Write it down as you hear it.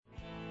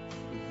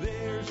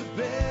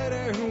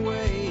better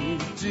way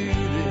to do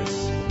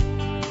this.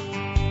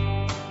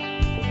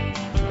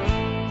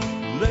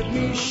 Let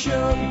me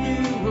show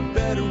you a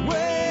better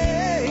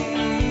way.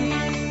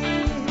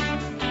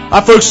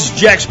 Hi folks, this is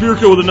Jack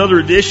Spirko with another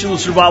edition of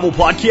the Survival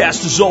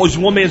Podcast. As always,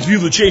 one man's view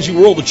of the changing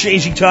world, the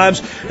changing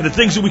times, and the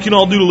things that we can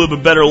all do to live a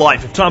better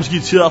life if times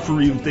get tough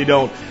or even if they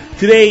don't.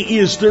 Today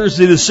is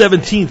Thursday the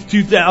 17th,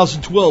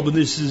 2012, and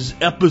this is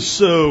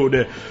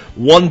episode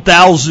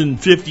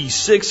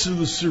 1056 of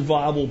the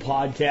Survival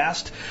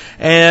Podcast.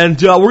 And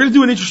we're going to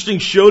do an interesting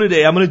show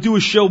today. I'm going to do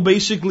a show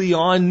basically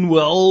on,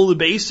 well, the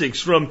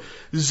basics from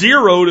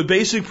zero to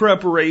basic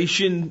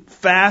preparation,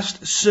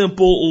 fast,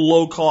 simple,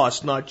 low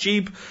cost, not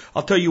cheap.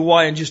 I'll tell you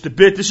why in just a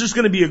bit. This is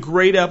going to be a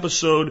great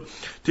episode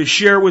to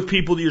share with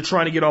people that you're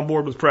trying to get on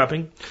board with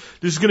prepping.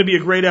 This is going to be a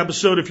great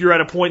episode if you're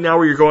at a point now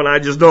where you're going, I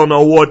just don't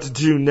know what to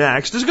do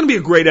next. This is going to be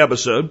a great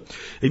episode.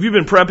 If you've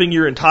been prepping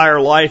your entire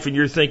life and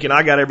you're thinking,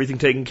 I got everything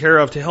taken care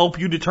of, to help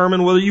you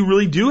determine whether you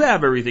really do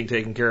have everything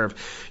taken care of.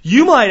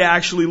 You might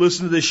actually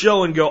listen to this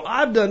show and go,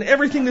 I've done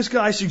everything this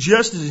guy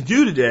suggested to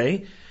do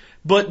today,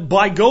 but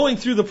by going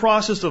through the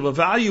process of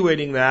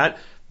evaluating that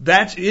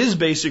is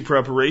basic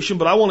preparation,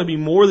 but I want to be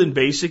more than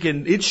basic,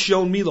 and it's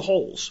shown me the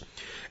holes.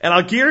 And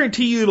I'll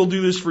guarantee you it'll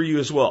do this for you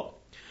as well.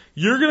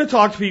 You're going to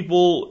talk to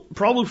people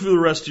probably for the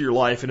rest of your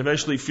life and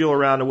eventually feel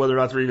around to whether or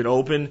not they're even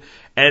open.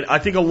 And I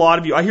think a lot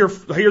of you, I hear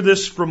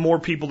this from more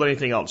people than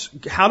anything else.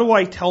 How do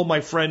I tell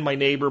my friend, my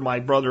neighbor, my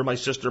brother, my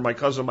sister, my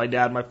cousin, my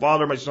dad, my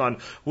father, my son,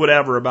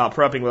 whatever about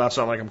prepping without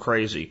sounding like I'm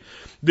crazy?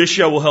 This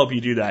show will help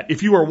you do that.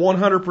 If you are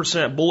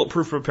 100%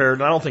 bulletproof prepared,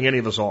 and I don't think any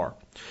of us are,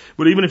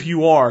 but even if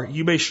you are,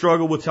 you may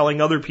struggle with telling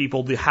other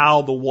people the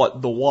how, the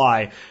what, the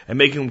why, and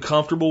making them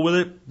comfortable with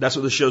it. That's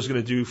what the show's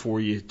going to do for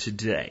you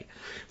today.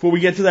 Before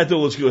we get to that, though,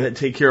 let's go ahead and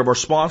take care of our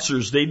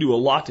sponsors. They do a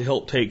lot to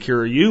help take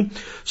care of you.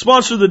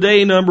 Sponsor of the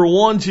day, number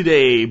one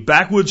today,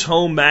 Backwoods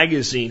Home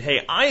Magazine.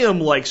 Hey, I am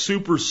like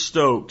super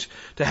stoked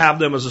to have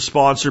them as a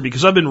sponsor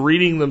because I've been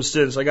reading them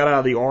since I got out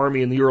of the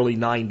Army in the early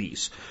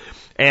 90s.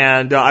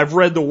 And I've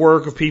read the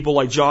work of people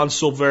like John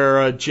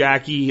Silvera,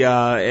 Jackie,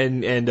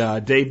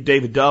 and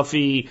David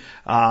Duffy,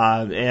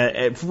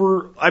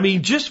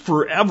 just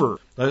forever.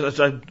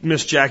 I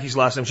missed Jackie's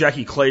last name,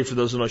 Jackie Clay, for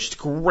those who know. She's a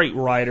great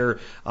writer,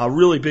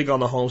 really big on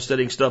the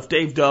homesteading stuff.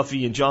 Dave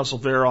Duffy and John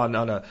Silvera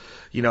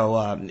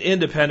on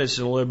Independence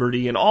and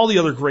Liberty, and all the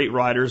other great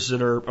writers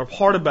that are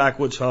part of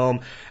Backwoods Home.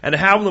 And to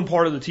have them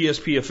part of the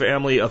TSP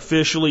family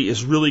officially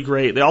is really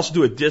great. They also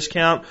do a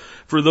discount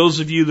for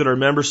those of you that are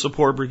Member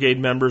Support Brigade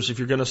members. If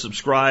you're going to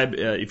subscribe,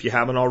 if you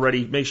haven't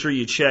already, make sure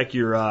you check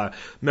your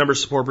Member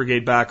Support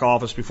Brigade back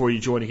office before you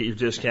join to get your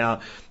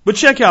discount. But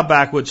check out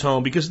Backwoods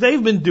Home because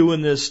they've been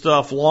doing this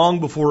stuff long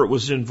before it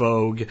was in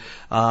vogue,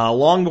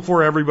 long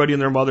before everybody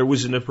and their mother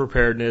was into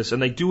preparedness,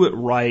 and they do it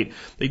right.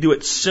 They do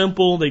it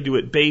simple, they do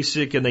it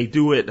basic, and they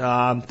do it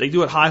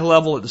high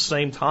level at the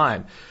same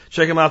time.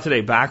 Check them out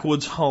today,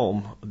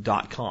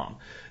 backwoodshome.com.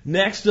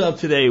 Next up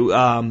today,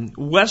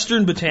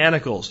 Western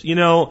Botanicals. You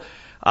know,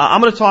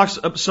 I'm going to talk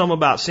some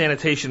about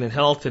sanitation and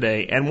health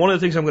today, and one of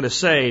the things I'm going to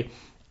say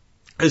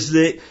is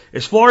that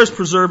as far as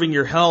preserving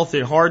your health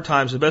in hard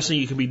times, the best thing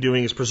you can be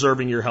doing is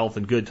preserving your health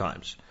in good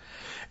times.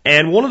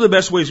 And one of the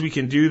best ways we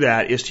can do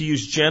that is to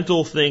use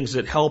gentle things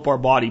that help our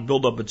body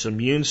build up its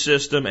immune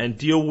system and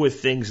deal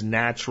with things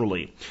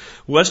naturally.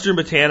 Western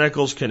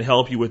Botanicals can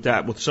help you with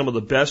that with some of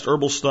the best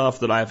herbal stuff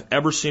that I've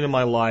ever seen in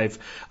my life.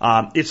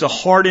 It's a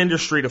hard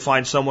industry to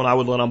find someone I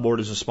would let on board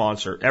as a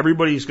sponsor.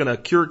 Everybody's going to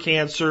cure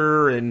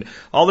cancer and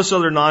all this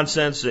other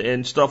nonsense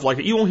and stuff like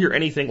that. You won't hear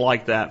anything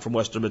like that from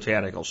Western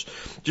Botanicals.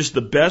 Just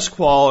the best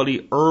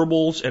quality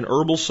herbals and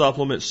herbal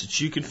supplements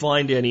that you can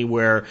find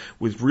anywhere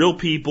with real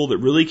people that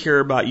really care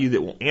about you,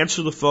 that will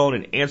answer the phone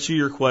and answer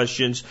your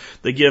questions.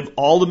 They give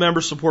all the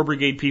Member Support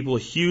Brigade people a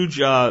huge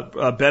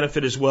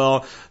benefit as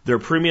well. Their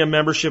premium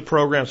membership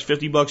programs,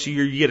 $50 a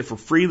year. You get it for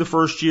free the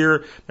first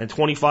year and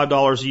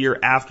 $25 a year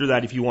after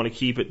that if you want to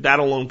keep it. That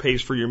alone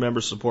pays for your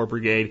Member Support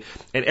Brigade.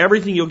 And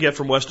everything you'll get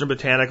from Western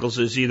Botanicals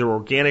is either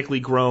organically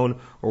grown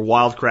or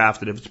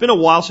wildcrafted. If it's been a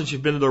while since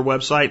you've been to their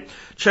website,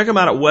 check them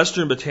out at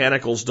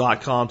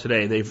westernbotanicals.com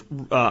today. They've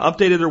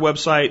updated their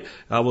website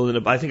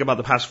within, I think, about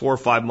the past 4 or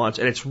 5 months,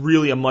 and it's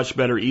really a much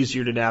better,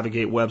 easier to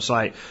navigate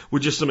website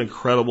with just some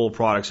incredible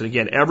products. And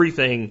again,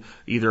 everything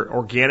either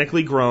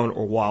organically grown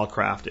or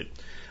wildcrafted.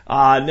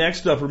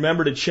 Next up,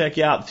 remember to check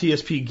out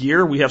TSP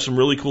Gear. We have some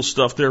really cool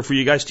stuff there for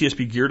you guys.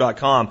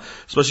 TSPgear.com,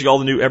 especially all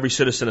the new Every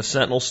Citizen a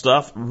Sentinel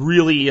stuff.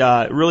 Really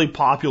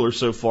popular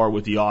so far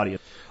with the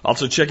audience.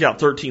 Also check out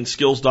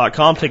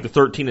 13skills.com. Take the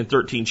 13 and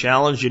 13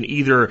 challenge and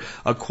either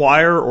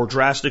acquire or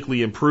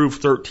drastically improve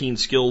 13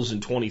 skills in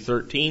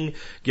 2013.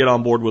 Get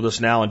on board with us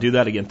now and do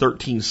that. Again,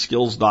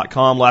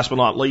 13skills.com. Last but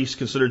not least,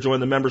 consider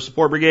joining the Member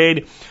Support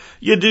Brigade.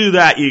 You do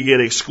that, you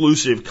get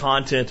exclusive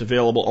content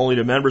available only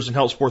to members and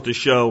help support this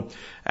show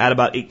at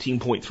about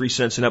 18.3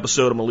 cents an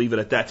episode. I'm going to leave it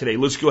at that today.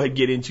 Let's go ahead and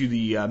get into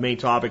the main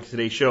topic of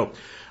today's show.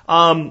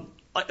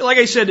 Like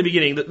I said at the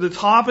beginning, the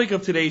topic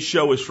of today's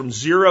show is from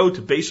zero to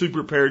basic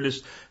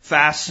preparedness,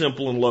 fast,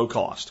 simple, and low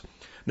cost.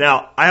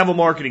 Now, I have a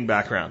marketing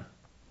background.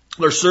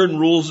 There are certain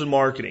rules in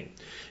marketing.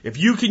 If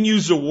you can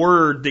use a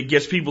word that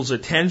gets people's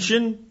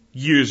attention,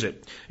 use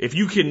it. If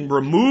you can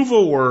remove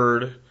a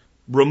word,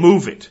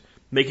 remove it.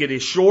 Make it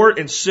as short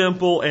and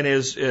simple and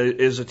as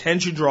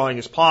attention drawing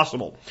as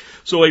possible.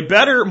 So a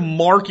better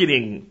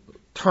marketing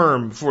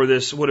term for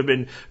this would have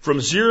been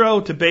from zero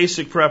to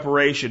basic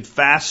preparation,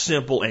 fast,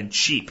 simple, and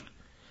cheap.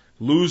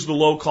 Lose the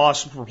low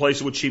cost,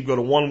 replace it with cheap, go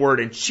to one word,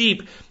 and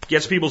cheap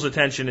gets people's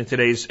attention in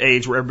today's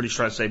age where everybody's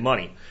trying to save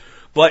money.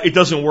 But it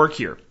doesn't work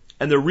here.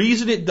 And the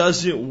reason it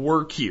doesn't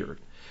work here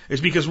is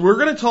because we're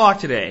going to talk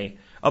today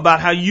about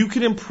how you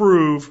can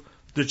improve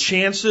the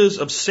chances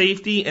of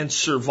safety and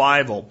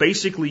survival,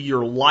 basically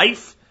your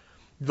life,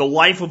 the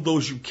life of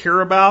those you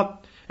care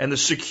about, and the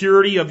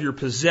security of your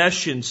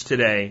possessions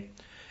today.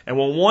 And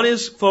when one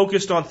is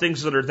focused on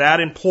things that are that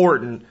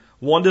important,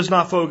 one does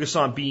not focus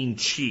on being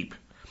cheap.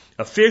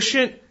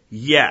 Efficient?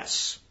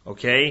 Yes.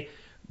 Okay?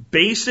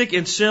 Basic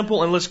and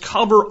simple, and let's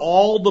cover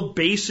all the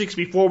basics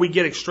before we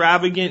get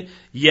extravagant?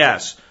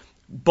 Yes.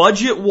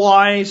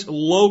 Budget-wise,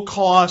 low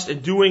cost,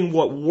 and doing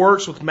what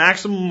works with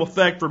maximum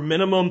effect for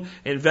minimum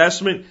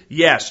investment?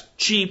 Yes.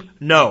 Cheap?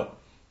 No.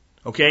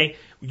 Okay?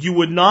 You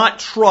would not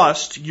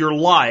trust your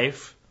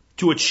life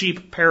to a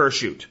cheap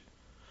parachute.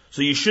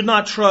 So you should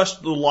not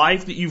trust the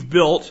life that you've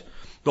built,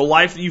 the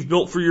life that you've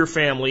built for your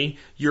family,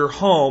 your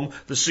home,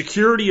 the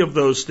security of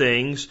those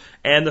things,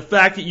 and the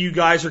fact that you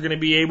guys are going to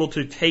be able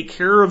to take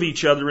care of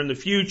each other in the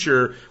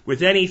future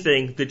with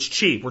anything that's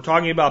cheap. We're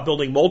talking about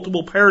building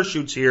multiple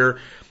parachutes here.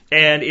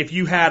 And if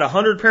you had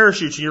 100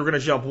 parachutes and you're going to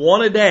jump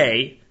one a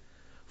day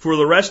for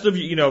the rest of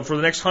for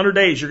the next 100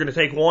 days, you're going to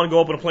take one, go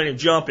up in a plane and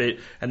jump it,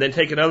 and then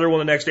take another one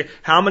the next day.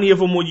 How many of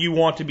them would you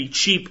want to be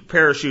cheap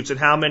parachutes, and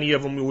how many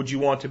of them would you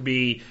want to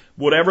be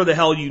whatever the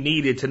hell you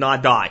needed to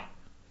not die?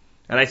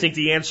 And I think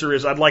the answer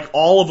is I'd like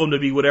all of them to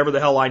be whatever the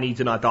hell I need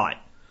to not die.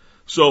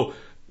 So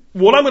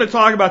what I'm going to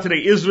talk about today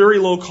is very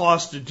low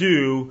cost to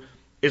do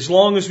as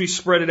long as we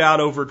spread it out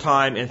over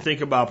time and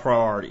think about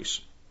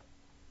priorities.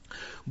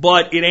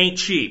 But it ain't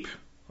cheap,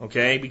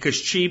 okay? Because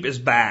cheap is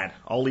bad.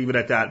 I'll leave it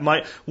at that.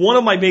 One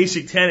of my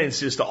basic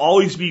tenets is to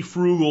always be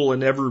frugal and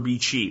never be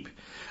cheap.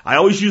 I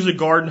always use a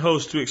garden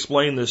hose to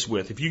explain this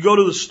with. If you go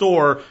to the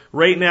store,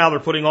 right now they're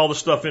putting all the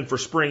stuff in for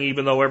spring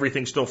even though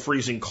everything's still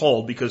freezing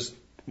cold because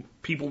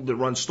people that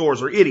run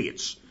stores are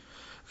idiots.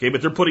 Okay,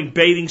 but they're putting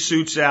bathing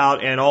suits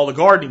out and all the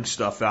gardening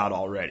stuff out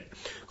already,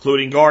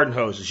 including garden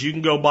hoses. You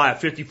can go buy a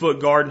 50-foot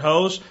garden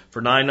hose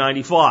for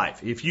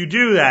 $9.95. If you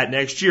do that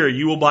next year,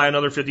 you will buy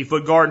another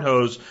 50-foot garden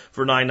hose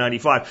for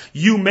 $9.95.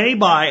 You may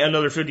buy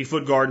another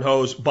 50-foot garden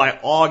hose by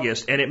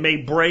August, and it may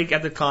break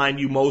at the time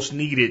you most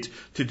need it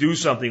to do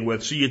something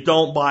with, so you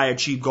don't buy a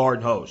cheap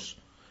garden hose,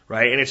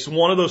 right? And it's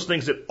one of those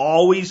things that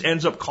always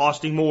ends up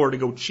costing more to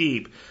go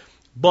cheap.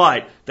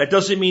 But that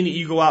doesn't mean that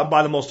you go out and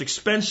buy the most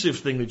expensive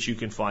thing that you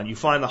can find. You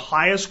find the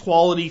highest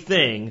quality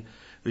thing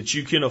that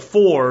you can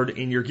afford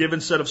in your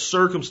given set of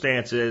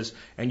circumstances,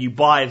 and you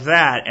buy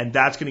that, and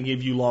that's going to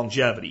give you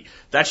longevity.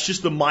 That's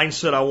just the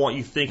mindset I want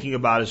you thinking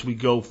about as we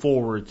go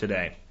forward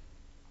today.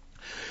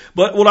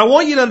 But what I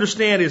want you to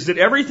understand is that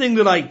everything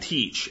that I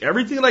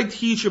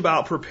teach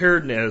about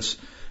preparedness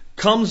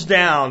comes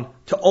down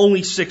to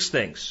only 6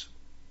 things.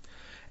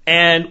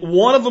 And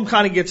one of them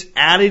kind of gets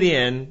added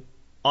in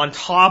on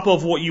top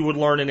of what you would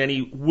learn in any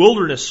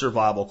wilderness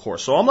survival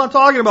course. So I'm not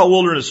talking about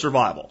wilderness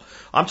survival.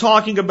 I'm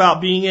talking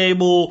about being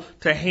able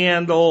to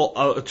handle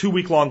a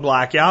 2-week-long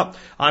blackout.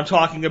 I'm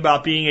talking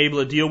about being able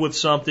to deal with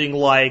something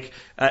like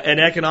an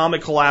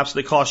economic collapse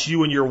that costs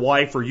you and your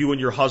wife or you and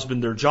your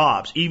husband their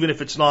jobs. Even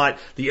if it's not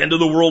the end of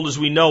the world as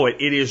we know it,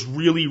 it is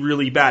really,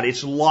 really bad.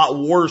 It's a lot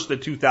worse than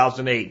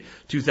 2008,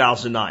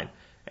 2009.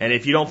 And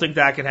if you don't think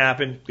that can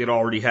happen, it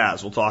already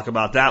has. We'll talk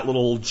about that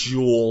little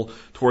jewel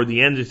toward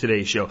the end of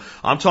today's show.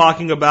 I'm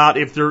talking about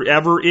if there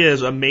ever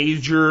is a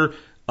major,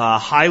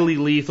 highly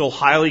lethal,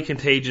 highly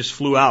contagious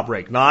flu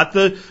outbreak. Not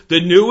the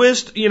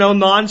newest,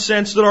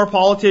 nonsense that our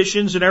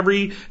politicians and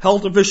every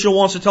health official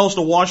wants to tell us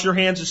to wash your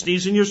hands and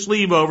sneeze in your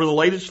sleeve over, the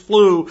latest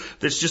flu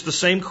that's just the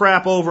same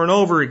crap over and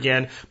over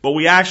again, but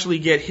we actually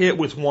get hit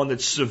with one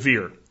that's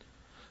severe.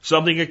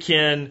 Something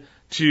akin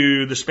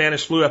to the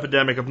Spanish flu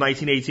epidemic of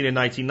 1918 and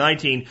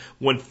 1919,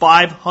 when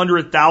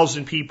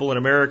 500,000 people in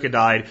America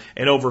died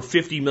and over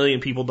 50 million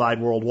people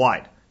died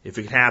worldwide. If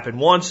it can happen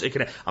once, it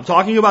can. I'm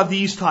talking about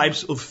these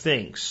types of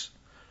things.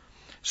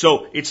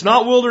 So it's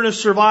not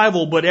wilderness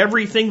survival, but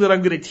everything that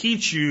I'm going to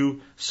teach you,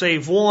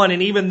 save one,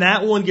 and even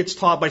that one gets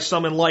taught by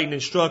some enlightened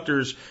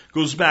instructors,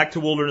 goes back to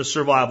wilderness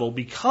survival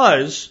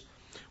because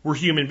we're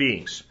human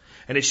beings.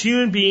 And as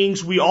human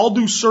beings, we all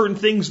do certain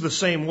things the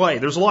same way.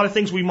 There's a lot of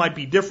things we might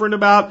be different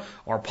about.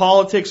 Our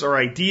politics, our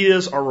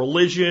ideas, our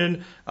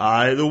religion,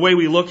 the way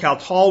we look, how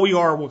tall we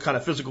are, what kind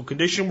of physical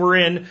condition we're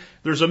in.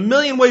 There's a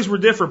million ways we're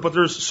different, but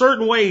there's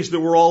certain ways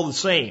that we're all the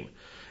same.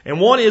 And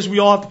one is we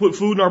all have to put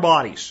food in our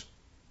bodies.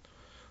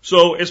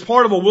 So as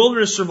part of a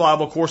wilderness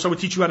survival course, I would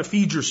teach you how to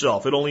feed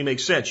yourself. It only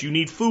makes sense. You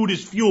need food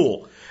as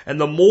fuel.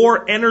 And the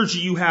more energy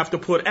you have to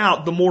put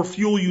out, the more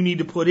fuel you need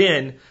to put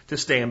in to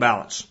stay in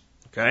balance.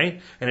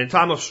 Okay? And in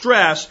time of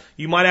stress,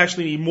 you might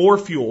actually need more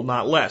fuel,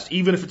 not less.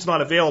 Even if it's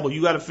not available,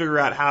 you got to figure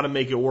out how to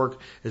make it work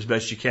as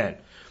best you can.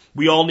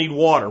 We all need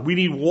water. We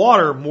need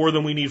water more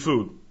than we need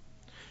food.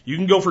 You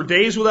can go for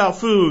days without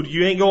food.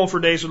 You ain't going for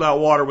days without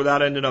water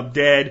without ending up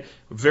dead,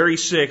 very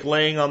sick,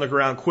 laying on the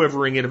ground,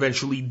 quivering, and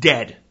eventually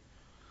dead.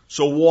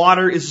 So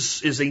water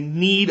is a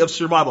need of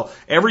survival.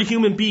 Every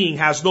human being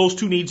has those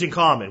two needs in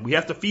common. We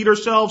have to feed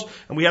ourselves,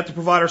 and we have to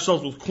provide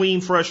ourselves with clean,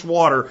 fresh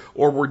water,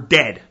 or we're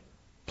dead.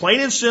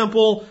 Plain and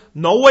simple,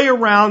 no way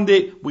around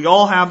it. We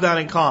all have that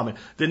in common.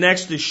 The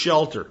next is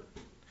shelter.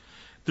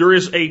 There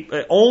is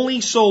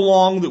only so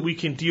long that we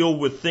can deal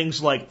with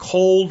things like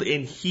cold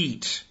and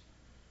heat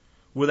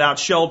without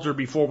shelter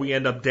before we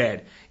end up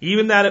dead.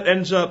 Even that it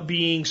ends up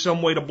being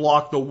some way to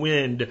block the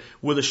wind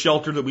with a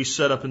shelter that we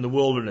set up in the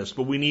wilderness.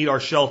 But we need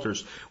our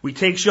shelters. We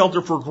take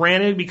shelter for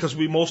granted because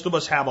most of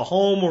us have a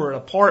home or an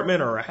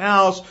apartment or a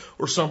house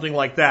or something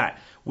like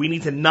that. We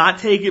need to not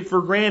take it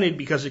for granted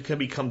because it can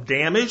become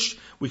damaged.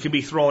 We can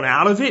be thrown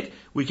out of it.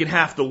 We can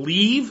have to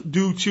leave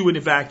due to an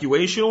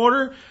evacuation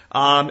order.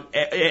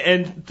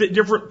 And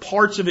different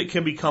parts of it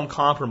can become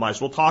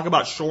compromised. We'll talk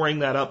about shoring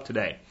that up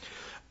today.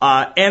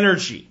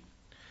 Energy.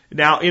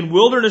 Now, in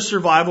wilderness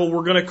survival,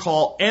 we're going to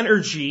call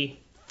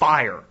energy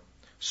fire.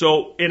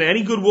 So in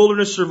any good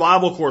wilderness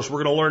survival course,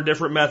 we're going to learn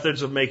different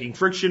methods of making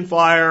friction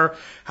fire,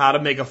 how to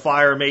make a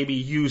fire maybe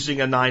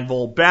using a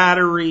 9-volt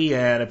battery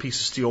and a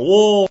piece of steel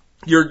wool.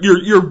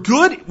 Your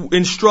good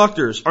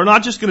instructors are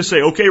not just going to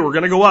say, okay, we're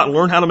going to go out and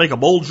learn how to make a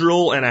bowl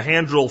drill and a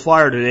hand drill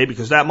fire today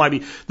because that might be,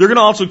 they're going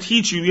to also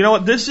teach you, you know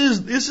what, this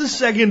is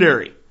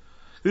secondary.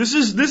 This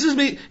is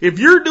me. If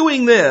you're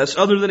doing this,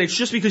 other than it's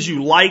just because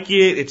you like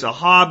it, it's a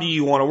hobby,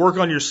 you want to work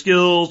on your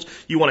skills,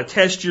 you want to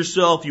test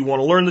yourself, you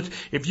want to learn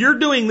if you're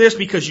doing this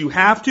because you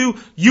have to,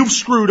 you've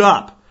screwed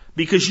up.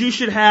 Because you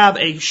should have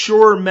a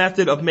sure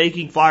method of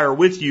making fire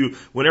with you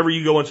whenever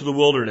you go into the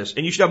wilderness.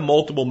 And you should have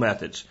multiple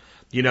methods.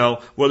 You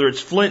know, whether it's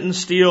flint and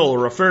steel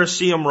or a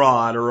ferrocerium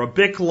rod or a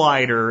Bic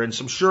lighter and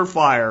some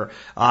Surefire,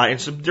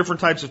 and some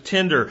different types of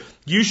tinder,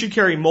 you should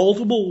carry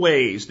multiple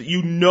ways that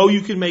you know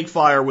you can make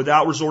fire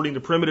without resorting to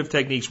primitive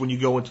techniques when you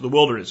go into the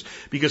wilderness.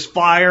 Because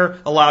fire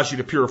allows you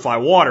to purify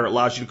water, it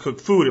allows you to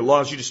cook food, it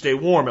allows you to stay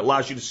warm, it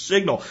allows you to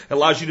signal, it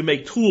allows you to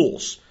make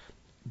tools.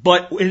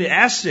 But in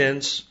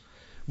essence,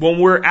 when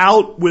we're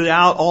out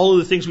without all of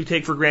the things we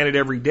take for granted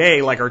every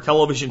day, like our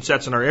television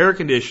sets and our air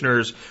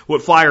conditioners,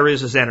 what fire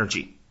is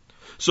energy.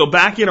 So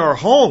back in our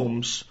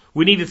homes,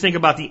 we need to think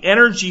about the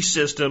energy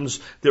systems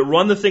that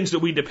run the things that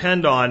we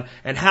depend on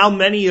and how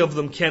many of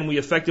them can we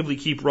effectively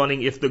keep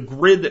running if the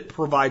grid that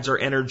provides our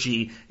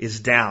energy is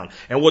down.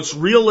 And what's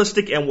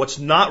realistic and what's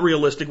not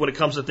realistic when it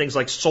comes to things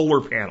like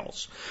solar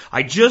panels.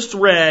 I just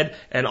read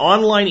an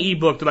online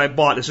ebook that I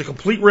bought. It's a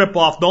complete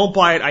ripoff. Don't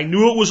buy it. I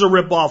knew it was a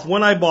ripoff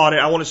when I bought it.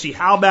 I want to see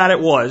how bad it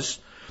was.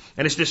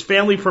 And it's this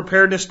family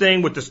preparedness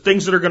thing with the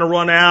things that are going to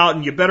run out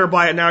and you better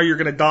buy it now, you're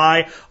going to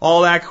die,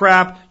 all that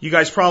crap. You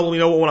guys probably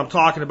know what I'm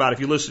talking about if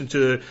you listen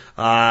to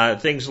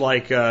things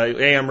like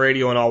AM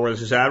radio and all where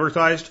this is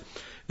advertised.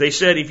 They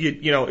said if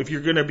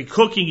you're going to be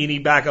cooking, you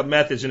need backup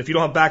methods. And if you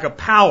don't have backup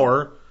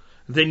power,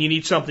 then you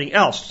need something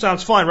else.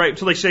 Sounds fine, right?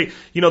 Until they say,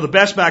 the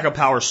best backup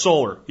power is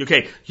solar.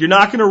 Okay, you're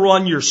not going to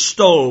run your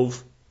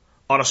stove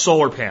on a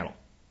solar panel.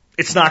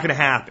 It's not going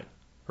to happen.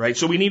 Right?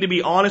 So we need to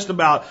be honest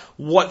about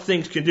what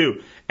things can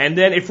do. And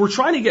then if we're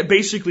trying to get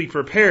basically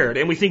prepared,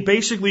 and we think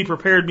basically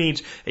prepared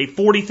means a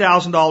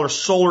 $40,000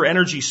 solar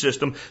energy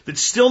system that's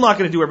still not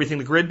going to do everything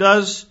the grid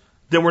does,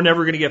 then we're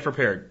never going to get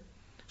prepared.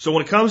 So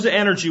when it comes to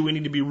energy, we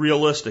need to be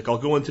realistic. I'll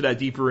go into that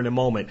deeper in a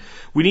moment.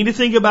 We need to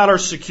think about our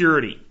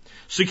security.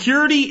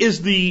 Security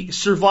is the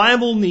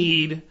survival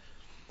need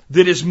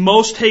that is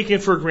most taken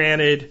for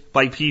granted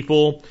by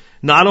people,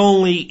 not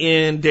only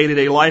in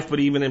day-to-day life, but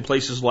even in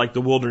places like the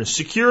wilderness.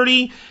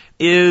 Security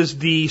is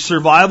the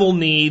survival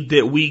need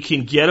that we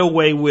can get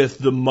away with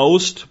the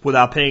most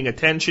without paying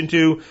attention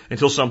to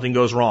until something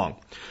goes wrong.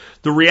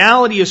 The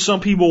reality is some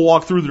people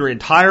walk through their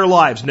entire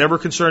lives never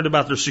concerned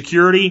about their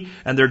security,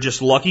 and they're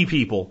just lucky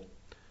people.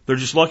 They're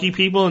just lucky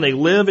people, and they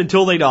live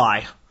until they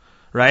die.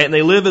 Right? And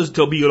they live as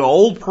to be an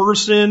old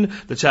person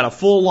that's had a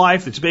full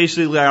life that's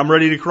basically like, I'm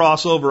ready to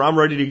cross over, I'm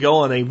ready to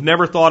go, and they've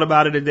never thought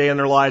about it a day in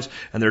their lives,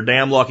 and they're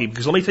damn lucky.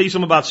 Because let me tell you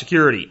something about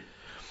security.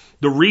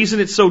 The reason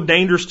it's so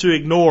dangerous to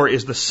ignore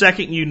is the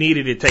second you need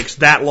it, it takes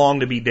that long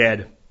to be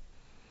dead.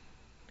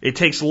 It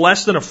takes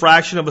less than a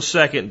fraction of a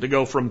second to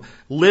go from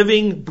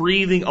living,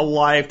 breathing,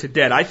 alive to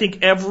dead. I think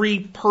every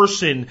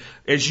person,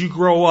 as you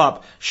grow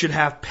up, should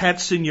have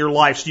pets in your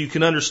life so you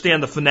can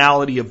understand the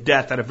finality of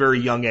death at a very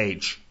young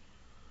age.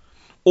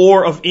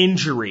 Or of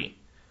injury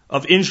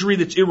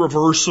that's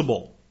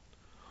irreversible,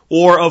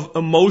 or of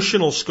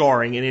emotional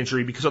scarring and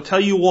injury. Because I'll tell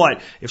you what,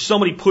 if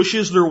somebody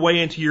pushes their way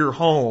into your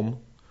home,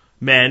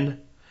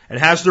 men, and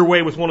has their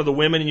way with one of the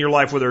women in your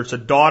life, whether it's a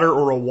daughter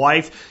or a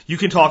wife, you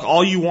can talk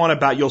all you want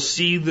about. You'll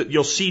see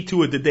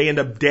to it that they end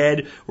up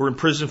dead or in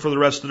prison for the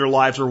rest of their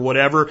lives or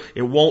whatever.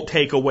 It won't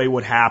take away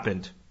what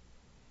happened.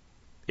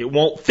 It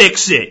won't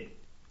fix it.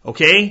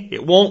 Okay?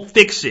 It won't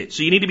fix it.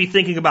 So you need to be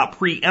thinking about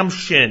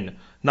preemption,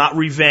 not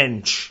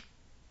revenge.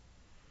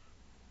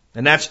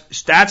 And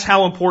that's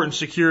how important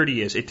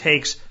security is. It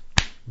takes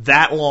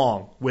that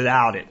long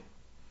without it.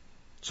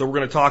 So we're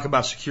going to talk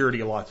about security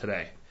a lot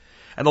today.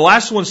 And the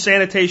last one,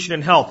 sanitation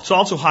and health. It's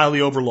also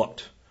highly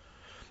overlooked.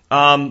 The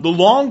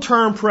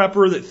long-term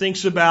prepper that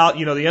thinks about,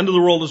 the end of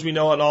the world as we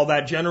know it and all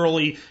that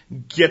generally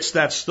gets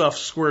that stuff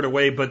squared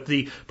away. But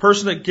the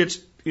person that gets,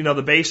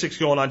 the basics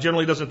going on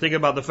generally doesn't think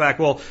about the fact,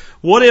 well,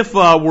 what if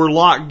we're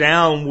locked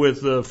down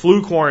with the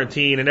flu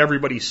quarantine and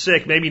everybody's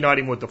sick? Maybe not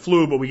even with the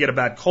flu, but we get a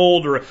bad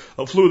cold or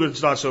a flu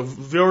that's not so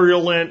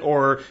virulent,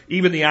 or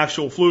even the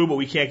actual flu, but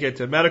we can't get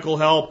to medical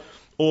help,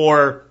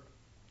 or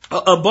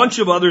a bunch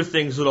of other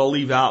things that I'll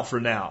leave out for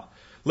now.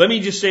 Let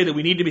me just say that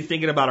we need to be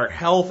thinking about our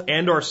health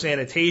and our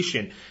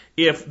sanitation.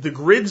 If the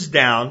grid's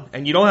down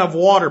and you don't have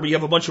water, but you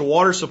have a bunch of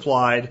water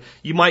supplied,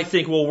 you might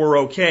think, well, we're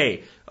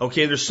okay.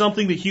 Okay, there's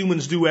something that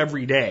humans do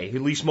every day,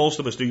 at least most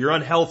of us do. You're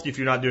unhealthy if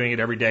you're not doing it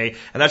every day,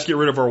 and that's get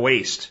rid of our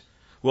waste.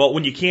 Well,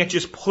 when you can't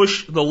just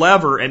push the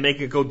lever and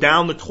make it go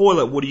down the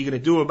toilet, what are you going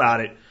to do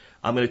about it?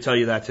 I'm going to tell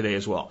you that today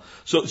as well.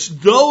 So it's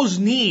those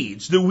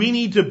needs that we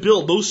need to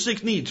build, those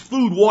 6 needs,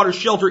 food, water,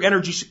 shelter,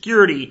 energy,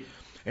 security,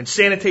 and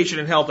sanitation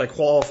and health, that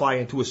qualify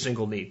into a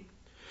single need.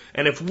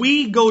 And if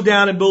we go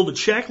down and build a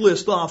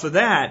checklist off of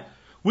that,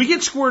 we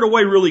get squared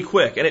away really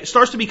quick. And it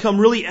starts to become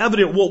really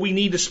evident what we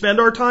need to spend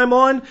our time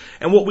on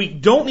and what we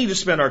don't need to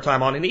spend our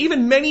time on. And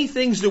even many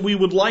things that we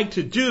would like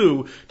to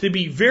do to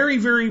be very,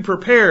 very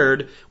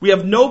prepared, we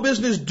have no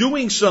business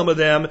doing some of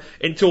them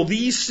until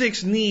these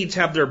 6 needs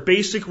have their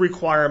basic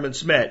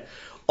requirements met.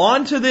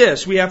 On to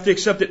this, we have to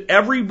accept that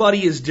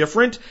everybody is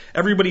different,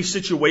 everybody's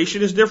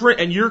situation is different,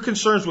 and your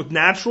concerns with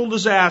natural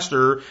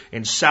disaster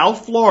in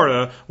South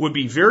Florida would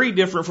be very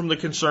different from the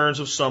concerns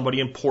of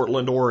somebody in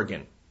Portland,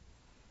 Oregon.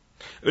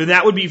 And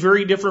that would be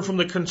very different from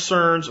the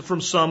concerns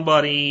from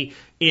somebody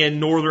in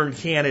northern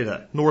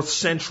Canada, north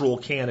central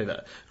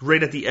Canada,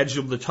 right at the edge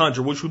of the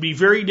tundra, which would be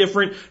very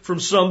different from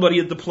somebody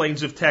at the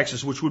plains of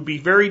Texas, which would be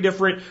very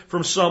different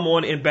from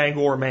someone in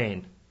Bangor,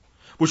 Maine,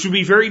 which would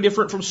be very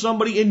different from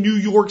somebody in New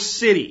York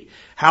City.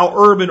 How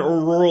urban or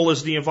rural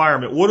is the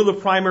environment? What are the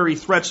primary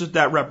threats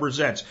that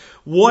represents?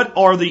 What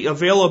are the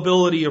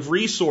availability of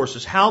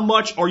resources? How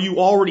much are you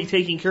already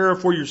taking care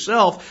of for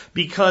yourself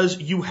because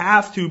you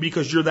have to,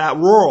 because you're that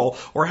rural?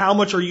 Or how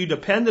much are you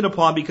dependent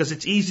upon because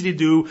it's easy to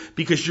do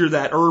because you're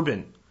that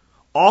urban?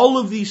 All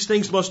of these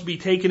things must be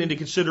taken into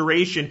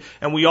consideration,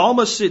 and we all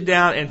must sit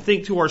down and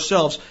think to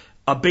ourselves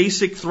a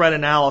basic threat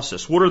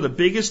analysis. What are the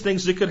biggest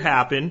things that could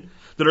happen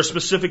that are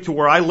specific to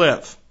where I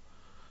live?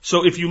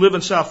 So if you live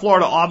in South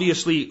Florida,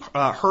 obviously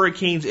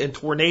hurricanes and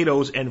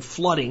tornadoes and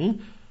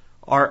flooding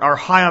are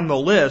high on the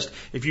list.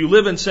 If you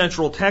live in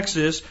Central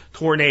Texas,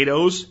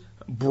 tornadoes,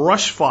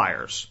 brush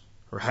fires,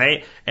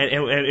 right? And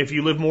if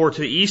you live more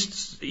to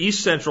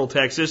East Central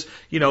Texas,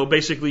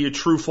 basically a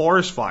true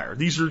forest fire.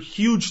 These are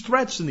huge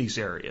threats in these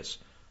areas.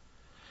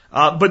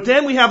 But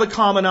then we have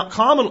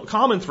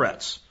common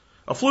threats,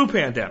 a flu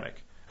pandemic,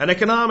 an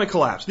economic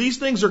collapse. These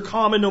things are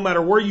common no matter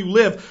where you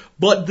live,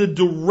 but the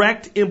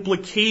direct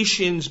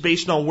implications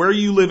based on where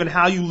you live and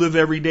how you live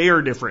every day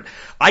are different.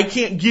 I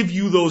can't give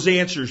you those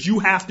answers. You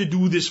have to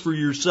do this for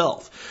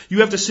yourself.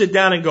 You have to sit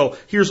down and go,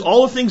 here's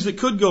all the things that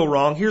could go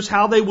wrong, here's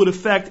how they would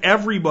affect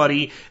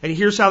everybody, and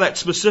here's how that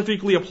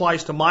specifically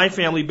applies to my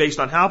family based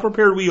on how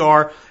prepared we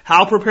are,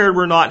 how prepared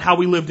we're not, how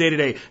we live day to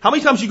day. How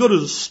many times you go to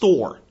the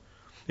store?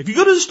 If you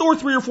go to the store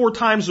 3 or 4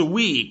 times a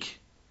week,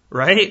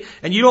 right?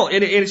 And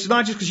and it's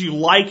not just because you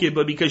like it,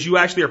 but because you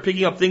actually are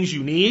picking up things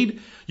you need,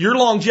 your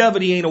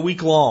longevity ain't a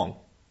week long.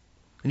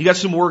 And you got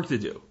some work to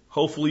do.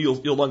 Hopefully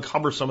you'll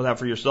uncover some of that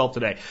for yourself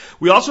today.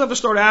 We also have to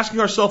start asking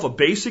ourselves a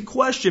basic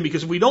question,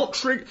 because if we don't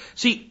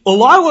see, a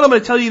lot of what I'm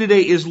going to tell you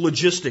today is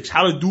logistics,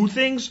 how to do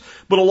things,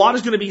 but a lot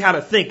is going to be how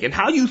to think. And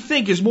how you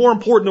think is more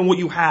important than what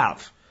you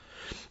have.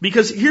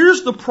 Because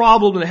here's the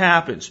problem that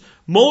happens.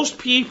 Most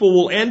people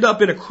will end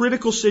up in a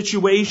critical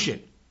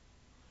situation.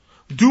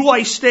 Do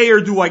I stay or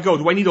do I go?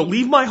 Do I need to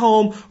leave my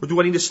home or do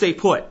I need to stay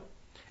put?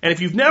 And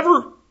if you've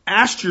never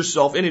asked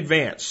yourself in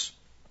advance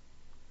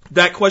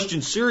that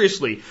question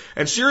seriously,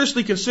 and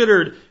seriously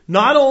considered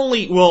not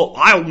only, well,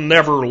 I'll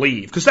never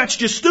leave, because that's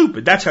just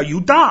stupid. That's how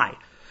you die.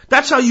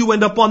 That's how you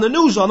end up on the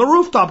news on the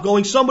rooftop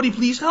going, somebody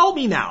please help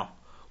me now.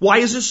 Why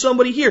isn't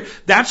somebody here?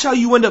 That's how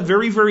you end up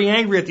very, very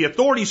angry at the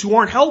authorities who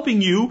aren't helping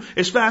you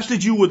as fast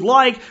as you would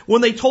like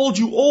when they told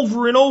you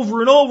over and over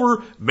and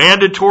over,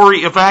 mandatory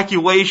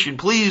evacuation,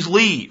 please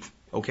leave.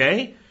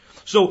 Okay?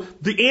 So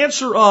the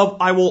answer of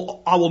I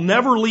will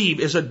never leave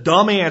is a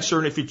dumb answer,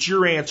 and if it's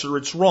your answer,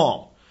 it's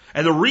wrong.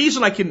 And the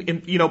reason I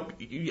can,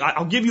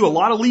 I'll give you a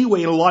lot of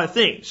leeway in a lot of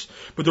things,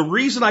 but the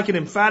reason I can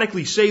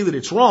emphatically say that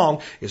it's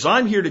wrong is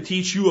I'm here to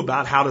teach you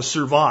about how to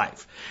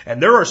survive.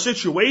 And there are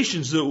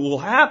situations that will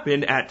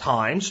happen at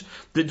times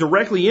that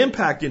directly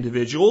impact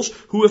individuals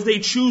who, if they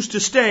choose to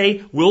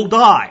stay, will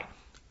die.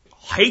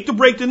 Hate to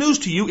break the news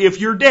to you,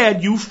 if you're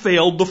dead, you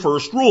failed the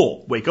first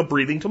rule. Wake up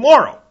breathing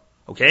tomorrow.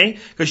 Okay?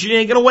 Because you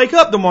ain't going to wake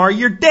up tomorrow,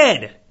 you're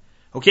dead.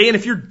 Okay, and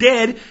if you're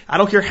dead, I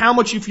don't care how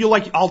much you feel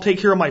like I'll take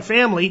care of my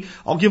family,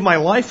 I'll give my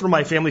life for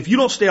my family. If you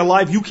don't stay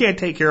alive, you can't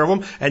take care of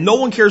them, and no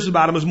one cares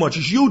about them as much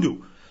as you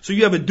do. So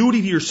you have a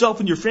duty to yourself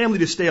and your family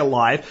to stay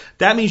alive.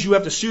 That means you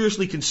have to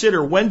seriously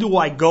consider, when do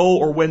I go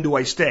or when do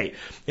I stay?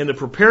 In the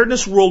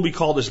preparedness world, we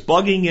call this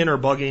bugging in or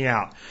bugging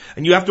out.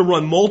 And you have to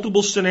run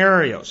multiple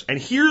scenarios. And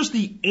here's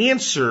the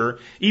answer,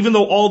 even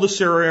though all the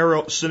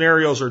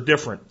scenarios are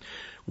different.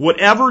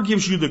 Whatever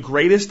gives you the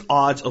greatest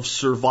odds of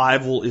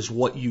survival is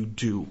what you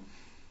do.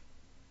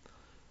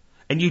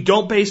 And you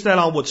don't base that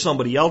on what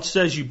somebody else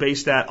says. You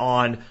base that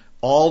on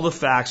all the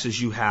facts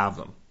as you have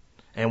them.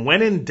 And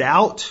when in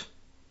doubt,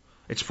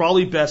 it's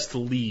probably best to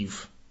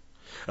leave,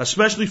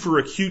 especially for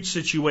acute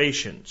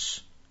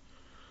situations.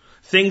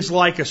 Things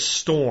like a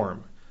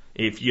storm.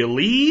 If you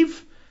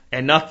leave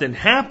and nothing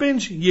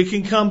happens, you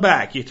can come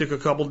back. You took a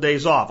couple of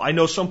days off. I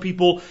know some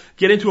people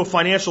get into a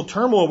financial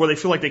turmoil where they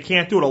feel like they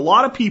can't do it. A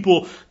lot of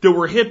people that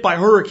were hit by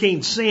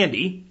Hurricane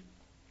Sandy,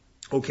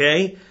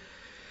 okay,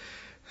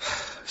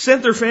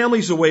 sent their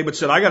families away but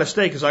said, I got to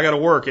stay because I got to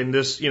work. And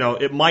this,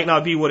 it might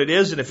not be what it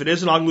is. And if it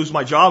isn't, I'll lose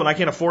my job and I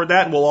can't afford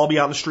that and we'll all be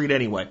out in the street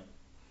anyway.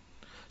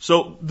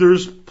 So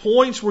there's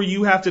points where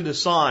you have to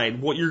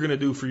decide what you're going to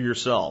do for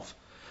yourself.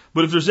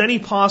 But if there's any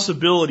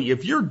possibility,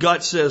 if your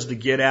gut says to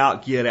get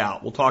out, get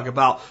out. We'll talk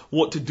about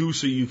what to do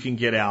so you can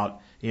get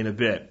out in a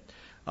bit.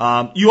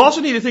 You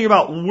also need to think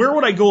about, where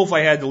would I go if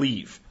I had to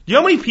leave? Do you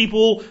know how many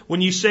people,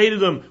 when you say to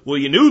them, well,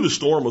 you knew the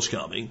storm was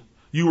coming,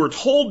 you were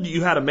told that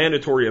you had a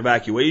mandatory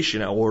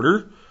evacuation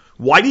order,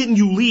 why didn't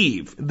you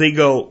leave? They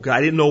go, I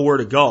didn't know where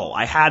to go.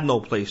 I had no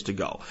place to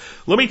go.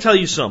 Let me tell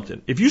you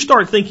something. If you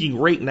start thinking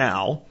right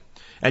now,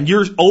 and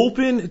you're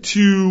open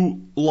to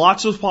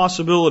lots of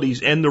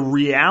possibilities and the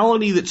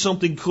reality that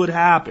something could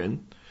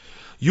happen,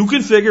 you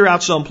can figure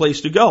out some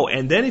place to go.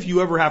 And then if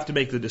you ever have to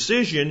make the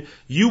decision,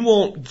 you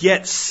won't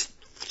get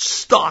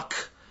stuck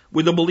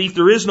with the belief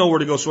there is nowhere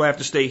to go, so I have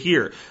to stay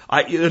here.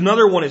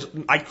 Another one is,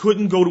 I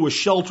couldn't go to a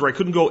shelter. I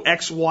couldn't go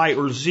X, Y,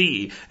 or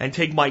Z and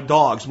take my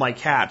dogs, my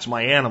cats,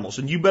 my animals.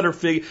 And you better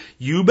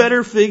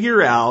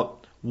figure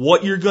out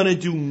what you're going to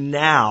do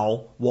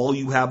now while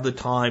you have the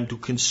time to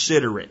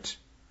consider it.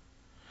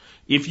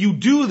 If you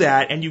do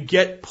that and you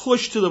get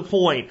pushed to the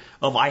point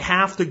of I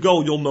have to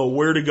go, you'll know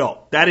where to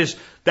go. That is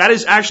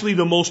actually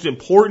the most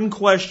important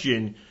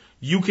question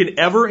you can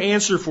ever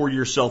answer for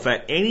yourself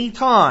at any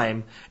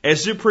time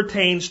as it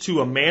pertains to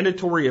a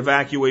mandatory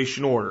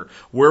evacuation order.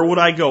 Where would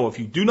I go? If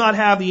you do not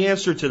have the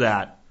answer to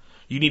that,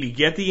 you need to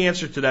get the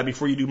answer to that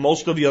before you do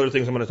most of the other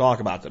things I'm going to talk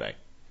about today.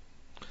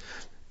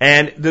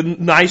 And the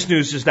nice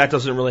news is that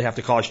doesn't really have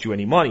to cost you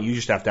any money. You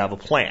just have to have a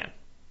plan.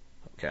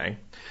 Okay?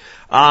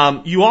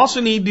 You also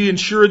need to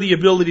ensure the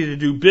ability to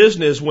do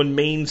business when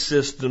main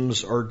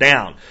systems are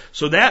down.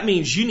 So that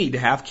means you need to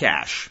have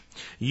cash.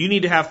 You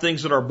need to have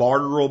things that are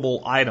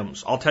barterable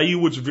items. I'll tell you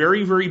what's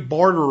very, very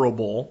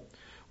barterable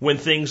when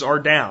things are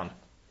down.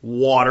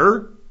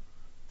 Water,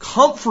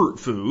 comfort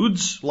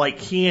foods like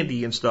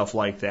candy and stuff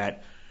like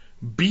that,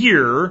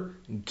 beer,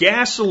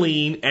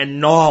 gasoline,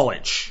 and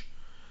knowledge.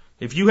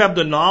 If you have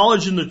the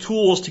knowledge and the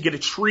tools to get a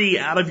tree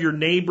out of your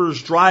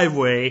neighbor's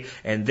driveway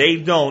and they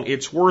don't,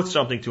 it's worth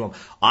something to them.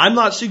 I'm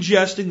not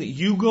suggesting that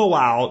you go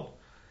out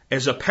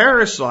as a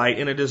parasite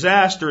in a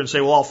disaster and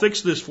say, well, I'll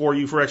fix this for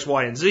you for X,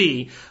 Y, and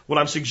Z. What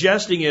I'm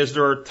suggesting is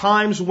there are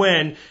times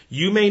when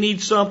you may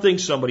need something,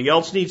 somebody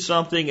else needs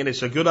something, and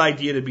it's a good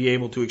idea to be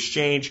able to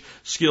exchange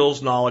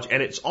skills, knowledge.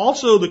 And it's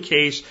also the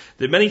case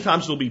that many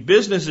times there'll be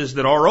businesses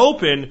that are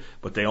open,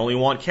 but they only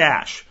want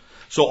cash.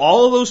 So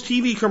all of those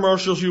TV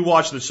commercials you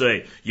watch that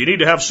say, you need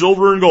to have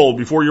silver and gold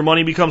before your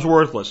money becomes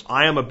worthless.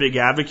 I am a big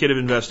advocate of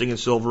investing in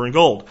silver and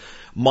gold.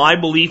 My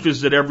belief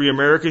is that every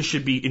American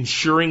should be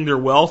insuring their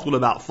wealth with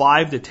about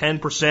 5 to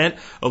 10%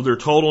 of their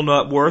total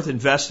net worth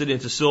invested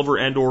into silver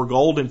and or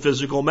gold and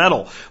physical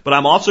metal. But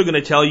I'm also going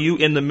to tell you,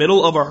 in the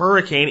middle of a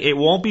hurricane, it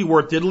won't be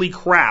worth diddly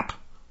crap.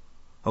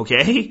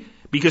 Okay?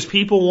 Because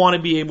people want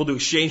to be able to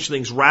exchange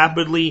things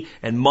rapidly,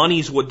 and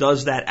money's what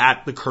does that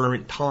at the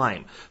current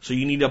time. So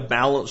you need a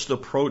balanced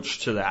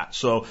approach to that.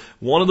 So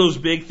one of those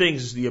big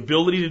things is the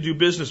ability to do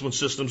business when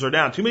systems are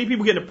down. Too many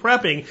people get into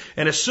prepping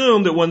and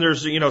assume that when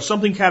there's,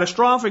 something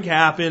catastrophic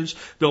happens,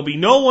 there'll be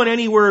no one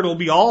anywhere, it'll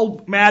be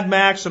all Mad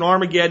Max and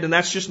Armageddon, and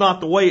that's just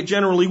not the way it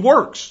generally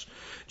works.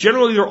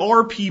 Generally, there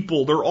are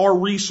people, there are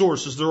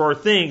resources, there are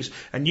things,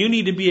 and you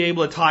need to be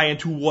able to tie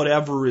into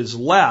whatever is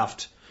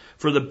left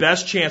for the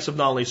best chance of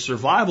not only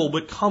survival,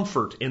 but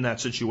comfort in that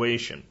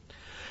situation.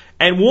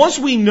 And once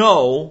we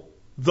know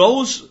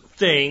those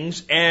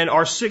things and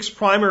our 6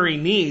 primary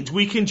needs,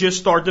 we can just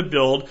start to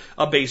build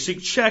a basic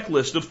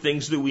checklist of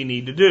things that we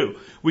need to do.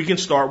 We can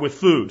start with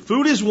food.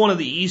 Food is one of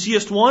the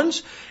easiest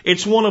ones.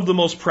 It's one of the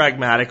most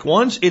pragmatic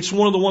ones. It's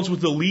one of the ones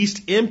with the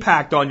least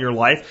impact on your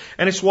life,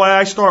 and it's why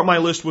I start my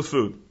list with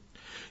food.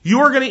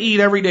 You are going to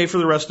eat every day for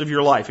the rest of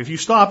your life. If you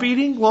stop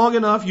eating long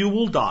enough, you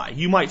will die.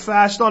 You might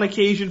fast on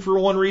occasion for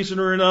one reason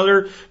or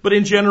another, but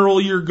in general,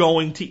 you're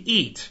going to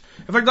eat.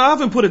 In fact, I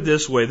often put it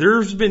this way.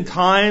 There's been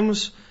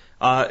times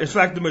In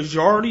fact, the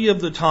majority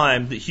of the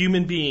time that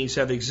human beings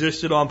have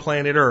existed on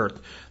planet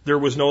Earth, there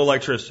was no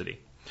electricity.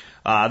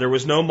 There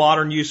was no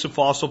modern use of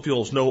fossil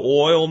fuels, no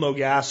oil, no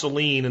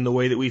gasoline in the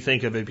way that we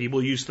think of it.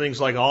 People use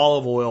things like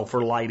olive oil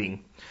for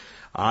lighting.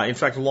 In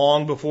fact,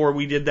 long before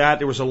we did that,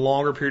 there was a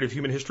longer period of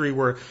human history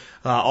where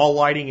all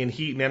lighting and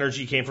heat and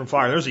energy came from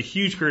fire. There was a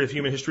huge period of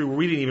human history where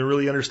we didn't even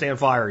really understand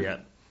fire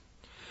yet.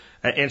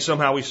 And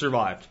somehow we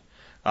survived.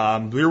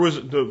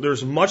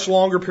 There's a much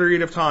longer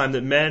period of time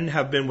that men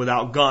have been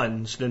without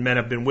guns than men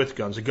have been with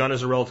guns. A gun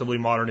is a relatively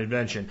modern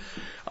invention.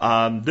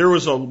 There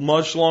was a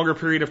much longer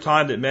period of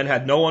time that men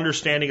had no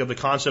understanding of the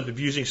concept of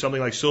using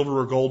something like silver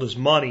or gold as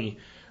money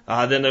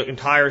than the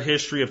entire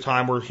history of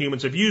time where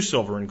humans have used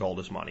silver and gold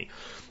as money.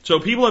 So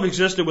people have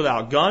existed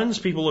without guns,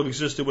 people have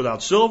existed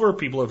without silver,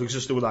 people have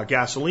existed without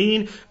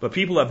gasoline, but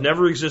people have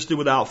never existed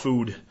without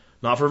food.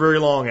 Not for very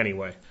long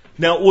anyway.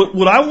 Now,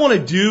 what I want to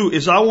do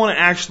is I want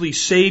to actually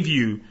save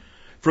you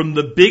from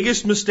the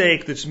biggest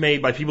mistake that's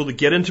made by people that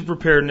get into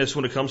preparedness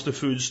when it comes to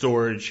food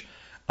storage,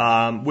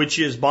 which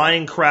is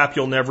buying crap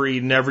you'll never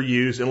eat, never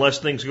use, unless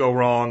things go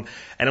wrong,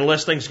 and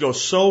unless things go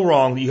so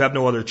wrong that you have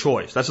no other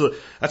choice. That's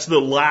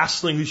the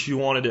last thing that you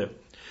want to do.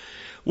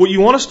 What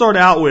you want to start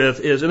out with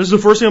is, and this is the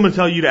first thing I'm going to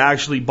tell you to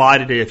actually buy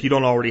today if you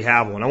don't already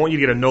have one. I want you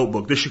to get a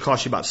notebook. This should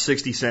cost you about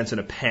 60 cents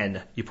and a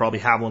pen. You probably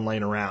have one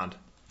laying around.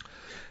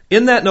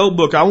 In that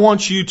notebook, I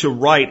want you to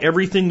write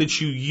everything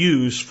that you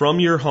use from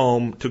your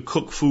home to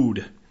cook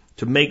food,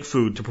 to make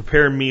food, to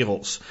prepare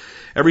meals.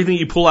 Everything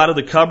you pull out of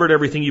the cupboard,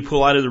 everything you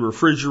pull out of the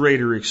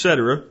refrigerator,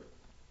 etc.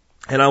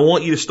 And I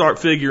want you to start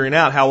figuring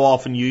out how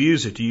often you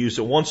use it. Do you use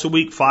it once a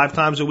week, 5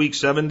 times a week,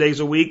 7 days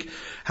a week?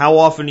 How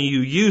often do you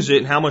use it,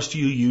 and how much do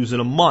you use in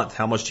a month?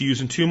 How much do you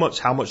use in 2 months?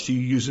 How much do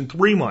you use in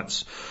 3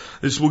 months?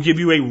 This will give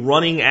you a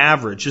running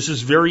average. This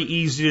is very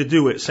easy to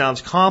do. It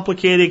sounds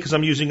complicated because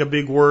I'm using a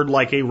big word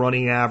like a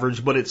running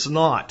average, but it's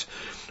not.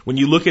 When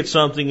you look at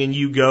something and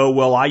you go,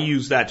 well, I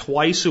use that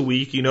twice a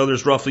week, you know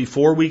there's roughly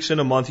 4 weeks in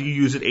a month, you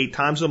use it 8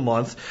 times a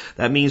month.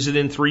 That means that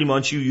in 3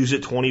 months you use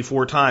it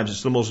 24 times.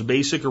 It's the most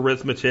basic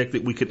arithmetic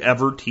that we could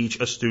ever teach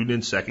a student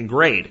in 2nd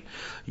grade.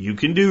 You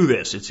can do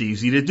this. It's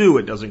easy to do.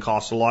 It doesn't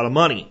cost a lot of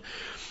money.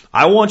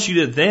 I want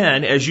you to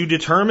then, as you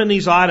determine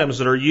these items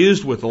that are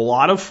used with a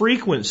lot of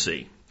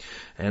frequency,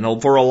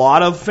 and for a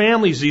lot of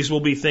families, these will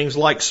be things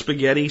like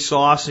spaghetti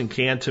sauce and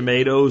canned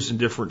tomatoes and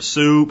different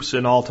soups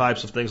and all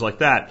types of things like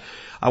that.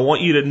 I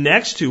want you to,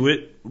 next to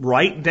it,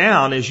 write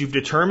down, as you've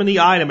determined the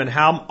item and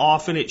how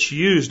often it's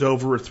used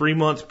over a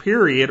 3-month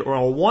period or a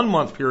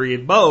 1-month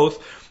period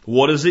both,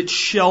 what is its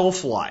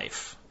shelf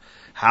life?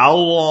 How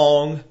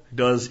long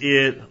does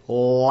it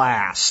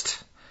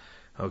last?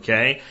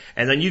 Okay?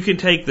 And then you can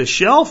take the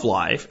shelf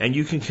life and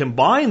you can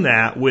combine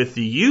that with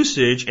the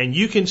usage, and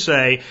you can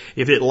say,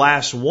 if it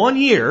lasts 1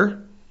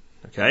 year,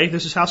 okay,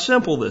 this is how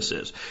simple this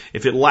is.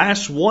 If it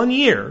lasts 1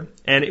 year,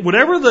 and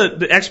whatever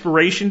the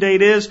expiration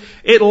date is,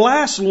 it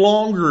lasts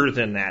longer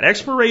than that.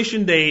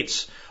 Expiration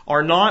dates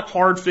are not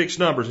hard fixed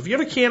numbers. If you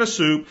have a can of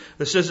soup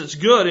that says it's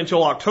good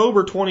until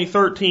October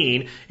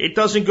 2013, it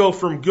doesn't go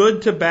from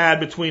good to bad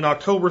between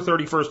October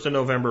 31st and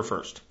November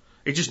 1st.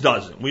 It just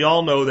doesn't. We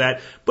all know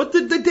that. But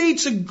the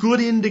date's a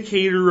good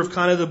indicator of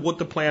kind of what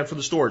the plan for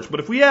the storage. But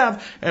if we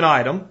have an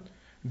item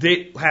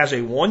that has a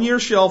 1-year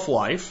shelf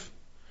life,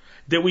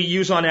 that we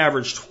use on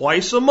average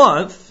twice a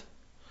month,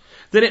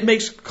 then it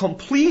makes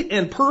complete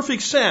and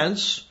perfect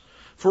sense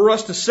for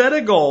us to set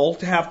a goal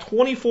to have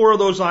 24 of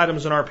those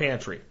items in our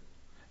pantry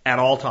at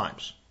all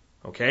times.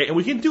 Okay? And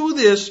we can do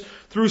this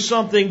through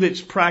something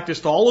that's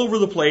practiced all over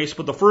the place,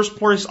 but the first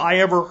place I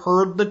ever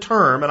heard the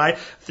term, and I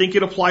think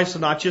it applies to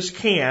not just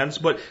cans,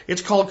 but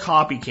it's called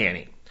copy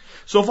canning.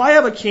 So if I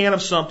have a can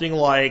of something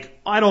like,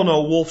 I don't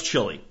know, Wolf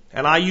Chili,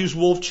 and I use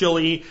Wolf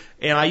Chili,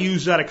 and I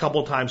use that a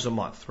couple times a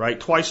month, right?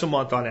 Twice a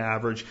month on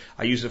average.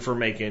 I use it for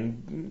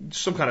making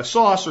some kind of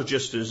sauce or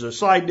just as a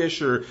side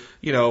dish or,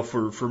 you know,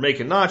 for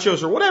making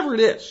nachos or whatever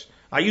it is.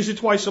 I use it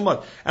twice a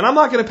month. And I'm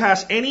not going to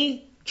pass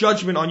any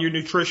judgment on your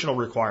nutritional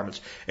requirements.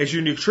 As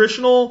your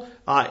nutritional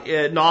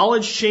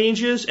knowledge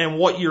changes and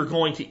what you're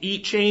going to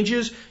eat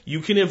changes, you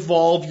can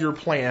evolve your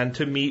plan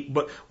to meet.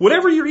 But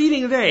whatever you're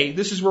eating today,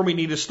 this is where we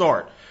need to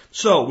start.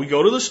 So we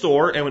go to the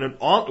store and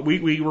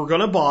we were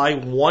going to buy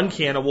 1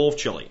 can of Wolf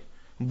Chili.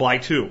 Buy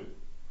 2,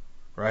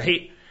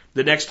 right?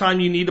 The next time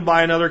you need to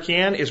buy another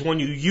can is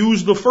when you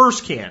use the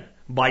first can.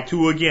 Buy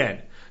 2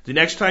 again. The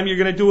next time you're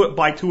going to do it,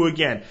 buy 2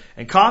 again.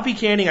 And copy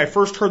canning, I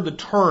first heard the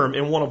term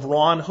in one of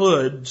Ron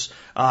Hood's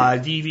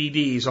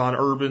DVDs on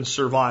urban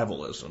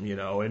survivalism, you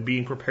know, and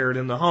being prepared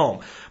in the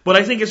home. But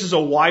I think this is a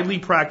widely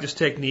practiced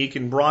technique,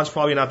 and Ron's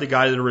probably not the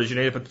guy that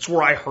originated it, but that's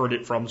where I heard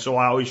it from, so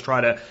I always try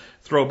to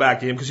throw back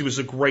to him because he was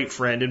a great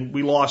friend, and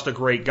we lost a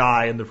great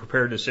guy in the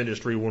preparedness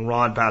industry when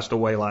Ron passed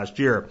away last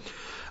year.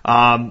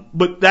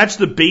 But that's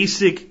the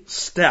basic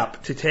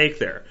step to take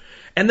there.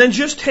 And then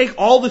just take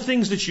all the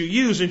things that you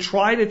use and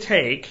try to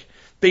take,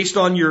 based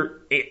on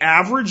your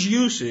average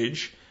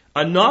usage,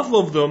 enough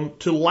of them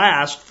to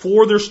last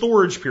for their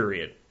storage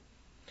period.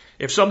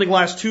 If something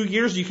lasts 2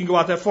 years, you can go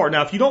out that far.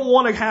 Now, if you don't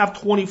want to have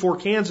 24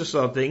 cans of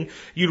something,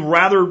 you'd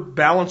rather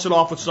balance it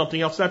off with something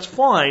else, that's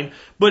fine.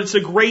 But it's a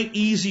great,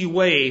 easy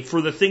way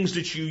for the things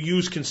that you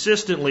use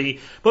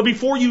consistently. But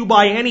before you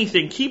buy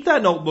anything, keep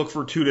that notebook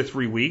for 2 to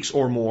 3 weeks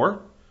or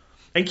more.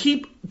 And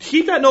keep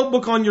that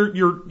notebook on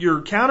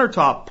your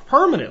countertop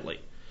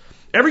permanently.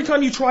 Every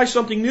time you try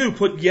something new,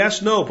 put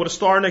yes, no, put a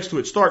star next to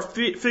it. Start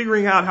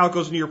figuring out how it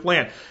goes into your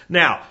plan.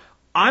 Now,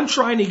 I'm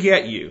trying to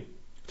get you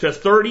to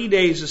 30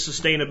 days of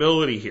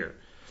sustainability here.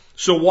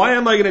 So why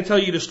am I going to tell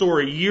you to store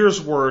a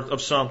year's worth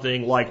of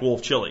something like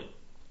wolf chili?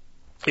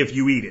 If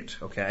you eat it,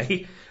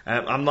 okay?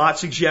 I'm not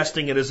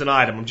suggesting it as an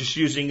item. I'm just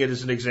using it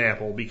as an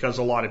example because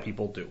a lot of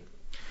people do.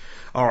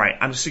 All right,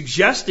 I'm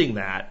suggesting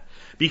that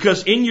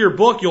because in your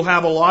book you'll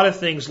have a lot of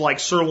things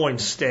like sirloin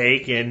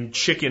steak and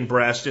chicken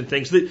breast and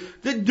things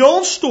that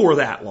don't store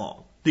that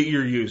long that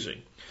you're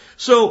using.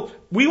 So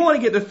we want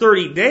to get to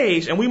 30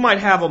 days, and we might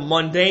have a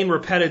mundane,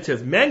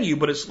 repetitive menu,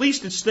 but at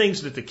least it's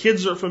things that the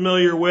kids are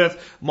familiar with,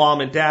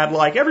 mom and dad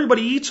like,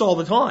 everybody eats all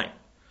the time.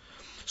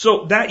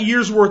 So that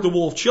year's worth of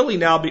wolf chili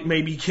now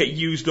maybe get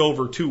used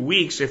over 2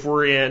 weeks if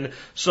we're in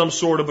some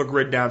sort of a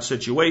grid down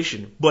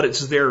situation, but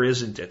it's there,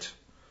 isn't it?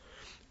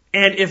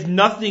 And if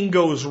nothing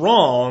goes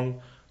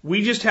wrong,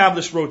 we just have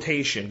this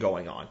rotation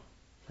going on.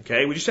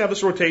 Okay, we just have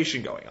this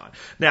rotation going on.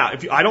 Now,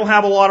 I don't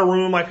have a lot of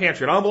room in my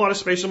pantry, I don't have a lot of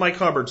space in my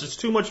cupboards, it's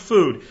too much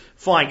food,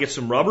 fine, get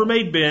some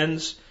Rubbermaid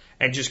bins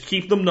and just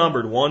keep them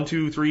numbered, 1,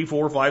 2, 3,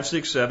 4, 5,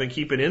 6, 7,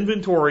 keep an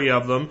inventory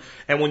of them,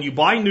 and when you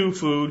buy new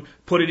food,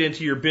 put it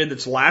into your bin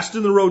that's last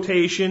in the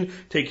rotation,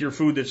 take your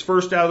food that's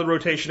first out of the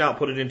rotation out,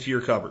 put it into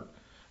your cupboard.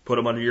 Put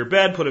them under your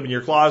bed, put them in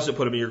your closet,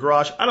 put them in your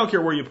garage, I don't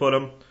care where you put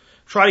them.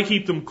 Try to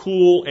keep them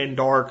cool and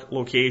dark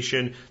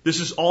location. This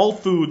is all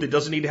food that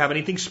doesn't need to have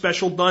anything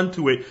special done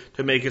to it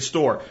to make it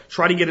store.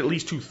 Try to get at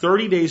least to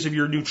 30 days of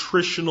your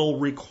nutritional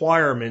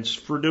requirements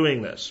for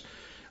doing this.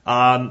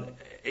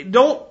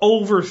 Don't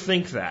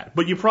overthink that,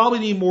 but you probably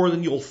need more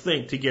than you'll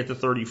think to get to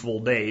 30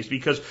 full days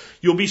because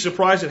you'll be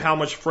surprised at how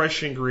much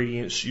fresh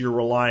ingredients you're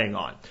relying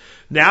on.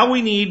 Now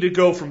we need to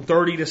go from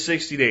 30 to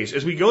 60 days.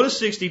 As we go to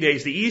 60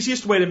 days, the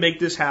easiest way to make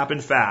this happen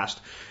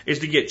fast is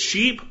to get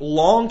cheap,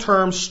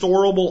 long-term,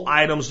 storable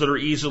items that are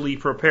easily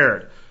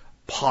prepared.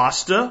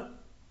 Pasta,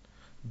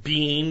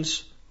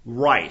 beans,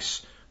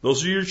 rice.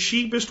 Those are your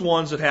cheapest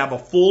ones that have a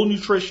full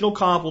nutritional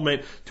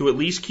complement to at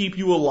least keep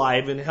you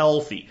alive and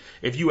healthy.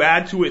 If you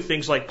add to it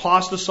things like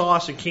pasta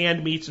sauce and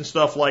canned meats and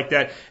stuff like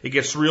that, it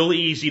gets really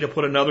easy to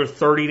put another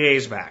 30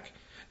 days back.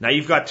 Now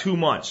you've got 2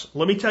 months.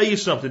 Let me tell you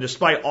something.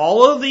 Despite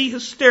all of the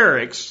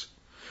hysterics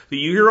that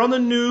you hear on the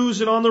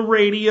news and on the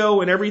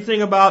radio and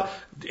everything about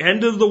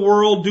end of the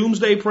world,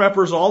 doomsday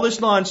preppers, all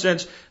this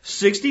nonsense,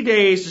 60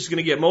 days is going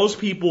to get most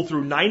people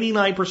through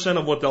 99%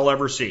 of what they'll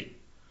ever see.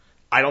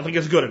 I don't think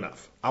it's good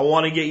enough. I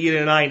want to get you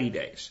to 90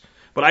 days.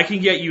 But I can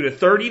get you to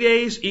 30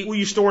 days, eat what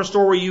you store and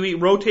store where you eat,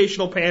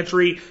 rotational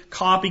pantry,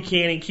 copy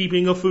canning,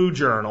 keeping a food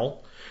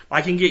journal.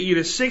 I can get you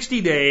to 60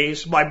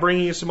 days by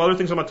bringing in some other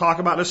things I'm going to talk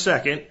about in a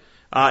second,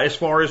 as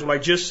far as what I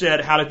just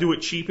said, how to do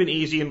it cheap and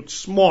easy and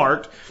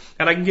smart.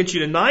 And I can get you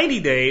to 90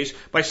 days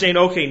by saying,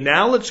 okay,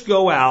 now let's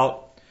go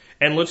out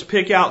and let's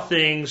pick out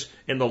things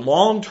in the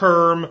long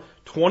term,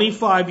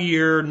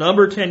 25-year,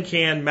 number 10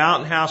 can,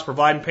 Mountain House,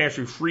 Providing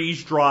Pantry,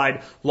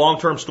 freeze-dried,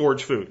 long-term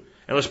storage food.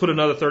 And let's put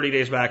another 30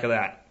 days back of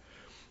that.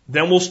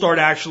 Then we'll start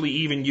actually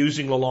even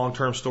using the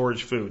long-term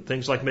storage food.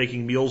 Things like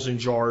making meals in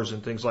jars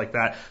and things like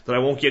that I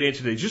won't get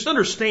into today. Just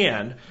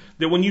understand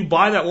that when you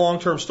buy that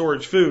long-term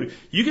storage food,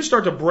 you can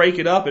start to break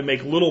it up and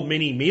make little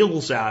mini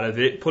meals out of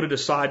it, put it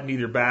aside in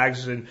either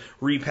bags and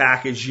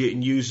repackage it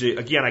and use it.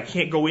 Again, I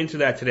can't go into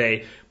that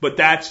today, but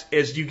that's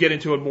as you get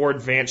into a more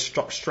advanced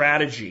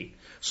strategy,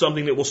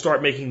 something that will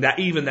start making that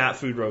even that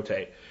food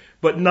rotate.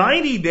 But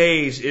 90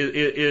 days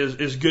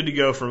is good to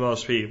go for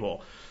most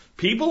people.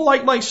 People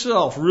like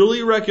myself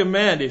really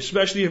recommend,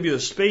 especially if you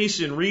have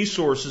space and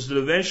resources, that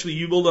eventually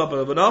you build up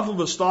enough of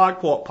a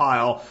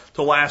stockpile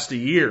to last a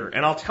year.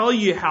 And I'll tell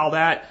you how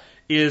that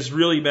is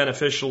really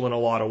beneficial in a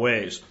lot of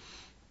ways.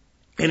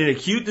 In an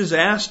acute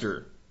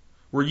disaster,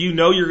 where you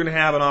know you're going to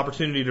have an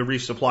opportunity to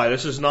resupply,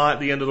 this is not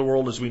the end of the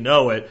world as we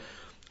know it,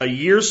 a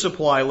year's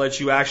supply lets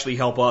you actually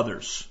help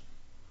others.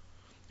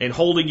 And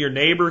holding your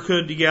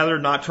neighborhood together,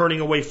 not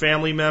turning away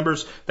family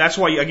members. That's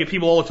why I get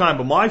people all the time,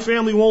 but my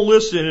family won't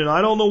listen and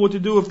I don't know what to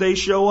do if they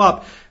show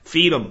up.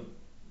 Feed them,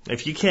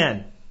 if you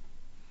can.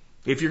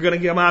 If you're going to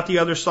get them out the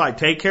other side,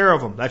 take care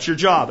of them. That's your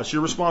job. That's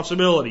your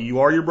responsibility.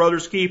 You are your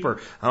brother's keeper.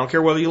 I don't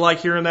care whether you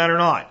like hearing that or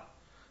not.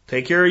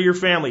 Take care of your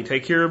family.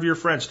 Take care of your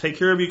friends. Take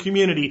care of your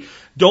community.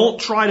 Don't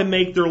try to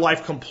make their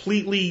life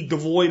completely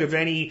devoid of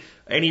any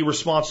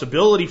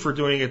responsibility for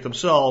doing it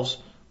themselves,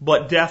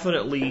 but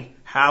definitely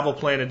have a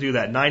plan to do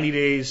that. 90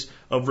 days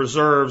of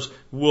reserves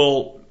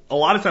will a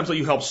lot of times let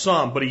you help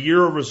some, but a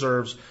year of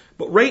reserves.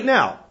 But right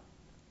now,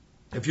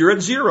 if you're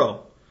at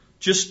zero,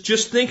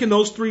 just think in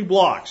those 3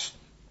 blocks.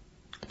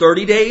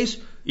 30 days,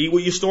 Eat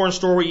what you store and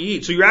store what you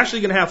eat. So you're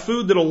actually going to have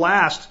food that'll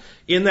last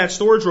in that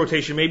storage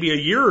rotation maybe a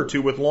year or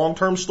two with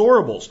long-term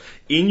storables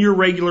in your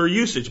regular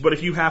usage. But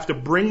if you have to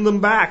bring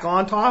them back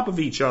on top of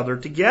each other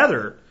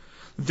together,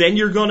 then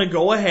you're going to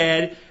go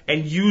ahead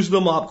and use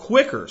them up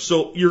quicker.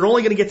 So you're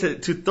only going to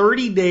get to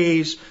 30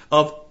 days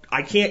of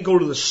I can't go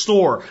to the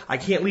store, I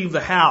can't leave the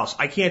house,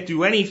 I can't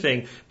do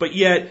anything, but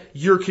yet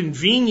your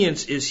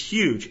convenience is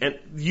huge. And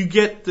you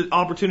get the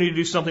opportunity to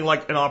do something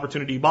like an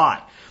opportunity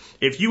buy.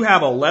 If you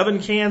have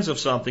 11 cans of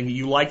something that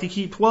you like to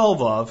keep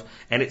 12 of,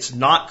 and it's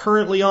not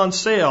currently on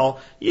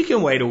sale, you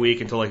can wait a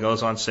week until it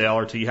goes on sale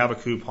or until you have a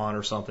coupon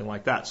or something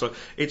like that. So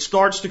it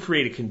starts to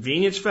create a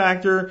convenience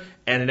factor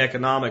and an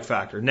economic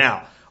factor.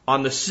 Now,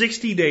 on the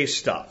 60-day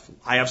stuff,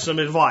 I have some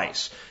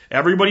advice.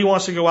 Everybody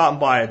wants to go out and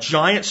buy a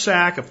giant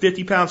sack, a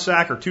 50-pound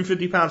sack or two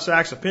 50-pound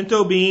sacks of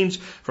pinto beans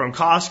from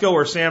Costco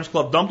or Sam's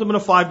Club, dump them in a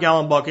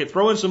 5-gallon bucket,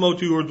 throw in some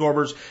O2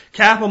 absorbers,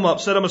 cap them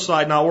up, set them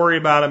aside, not worry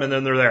about them, and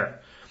then they're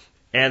there.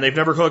 And they've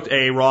never cooked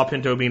a raw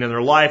pinto bean in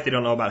their life. They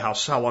don't know about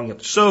how long you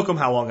have to soak them,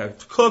 how long you have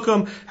to cook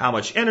them, how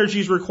much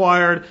energy is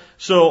required.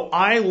 So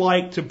I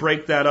like to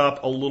break that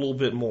up a little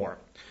bit more.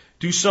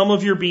 Do some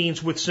of your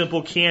beans with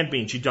simple canned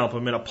beans. You dump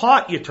them in a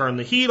pot, you turn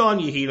the heat on,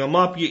 you heat them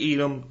up, you eat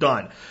them,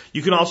 done.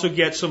 You can also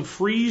get some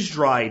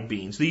freeze-dried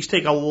beans. These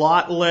take a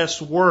lot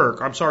less work.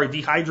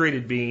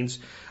 Dehydrated beans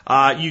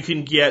you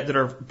can get that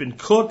have been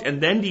cooked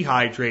and then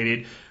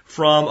dehydrated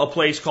from a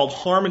place called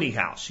Harmony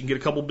House. You can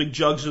get a couple big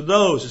jugs of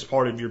those as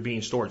part of your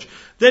bean storage.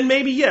 Then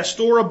maybe,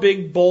 store a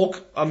big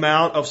bulk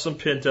amount of some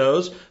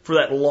pintos for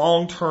that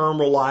long-term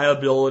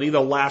reliability.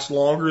 They'll last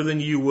longer than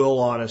you will,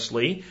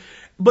 honestly.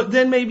 But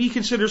then maybe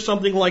consider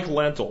something like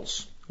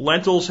lentils.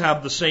 Lentils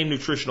have the same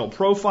nutritional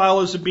profile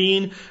as a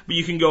bean, but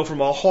you can go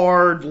from a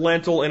hard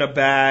lentil in a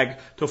bag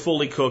to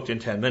fully cooked in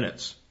 10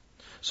 minutes.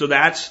 So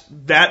that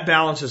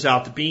balances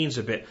out the beans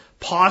a bit.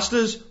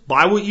 Pastas,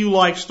 buy what you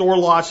like, store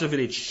lots of it.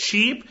 It's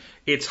cheap.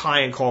 It's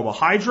high in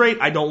carbohydrate.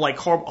 I don't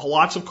like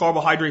lots of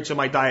carbohydrates in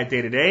my diet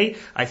day to day.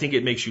 I think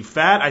it makes you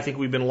fat. I think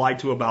we've been lied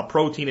to about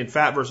protein and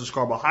fat versus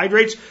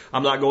carbohydrates.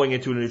 I'm not going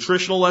into a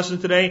nutritional lesson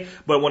today,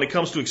 but when it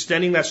comes to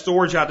extending that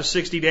storage out to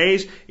 60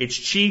 days, it's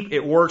cheap,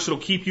 it works, it'll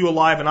keep you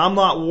alive, and I'm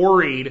not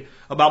worried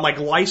about my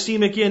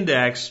glycemic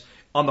index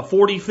on the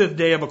 45th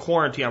day of a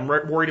quarantine. I'm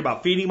worried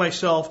about feeding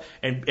myself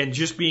and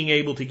just being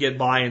able to get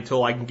by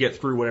until I can get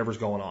through whatever's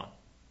going on.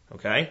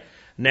 Okay?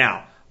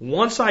 Now,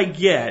 once I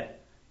get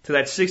to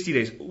that 60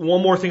 days,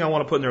 one more thing I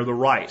want to put in there, the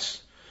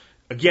rice.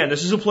 Again,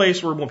 this is a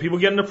place where when people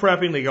get into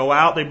prepping, they go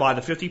out, they buy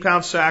the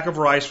 50-pound sack of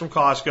rice from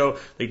Costco,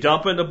 they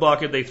dump it in a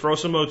bucket, they throw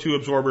some O2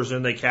 absorbers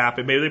in, they cap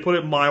it, maybe they put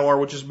it in Mylar,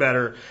 which is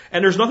better,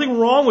 and there's nothing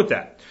wrong with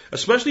that,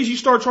 especially as you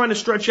start trying to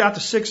stretch out to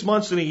 6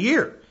 months and a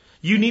year.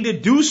 You need to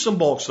do some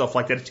bulk stuff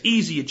like that. It's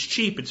easy, it's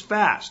cheap, it's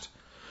fast.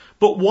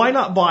 But why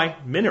not buy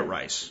minute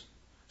rice?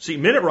 See,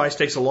 minute rice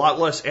takes a lot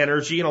less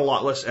energy and a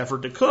lot less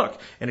effort to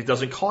cook, and it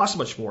doesn't cost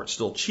much more, it's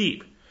still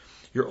cheap.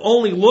 You're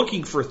only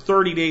looking for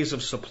 30 days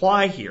of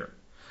supply here.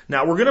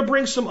 Now, we're going to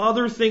bring some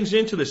other things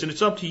into this, and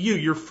it's up to you.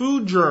 Your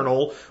food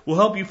journal will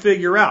help you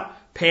figure out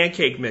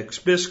pancake mix,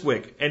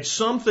 Bisquick, and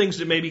some things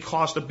that maybe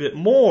cost a bit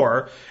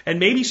more, and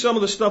maybe some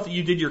of the stuff that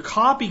you did your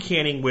copy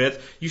canning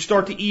with, you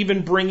start to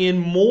even bring in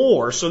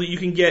more so that you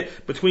can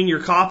get between your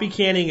copy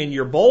canning and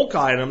your bulk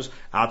items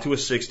out to a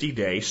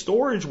 60-day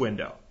storage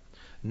window.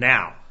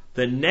 Now,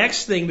 the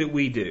next thing that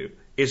we do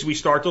is we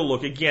start to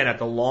look again at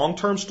the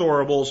long-term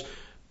storables,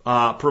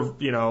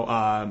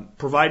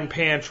 Provide and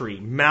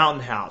Pantry,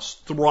 Mountain House,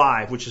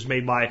 Thrive, which is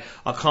made by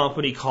a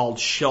company called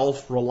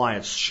Shelf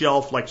Reliance.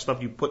 Shelf, like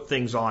stuff you put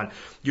things on.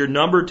 Your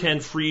number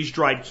 10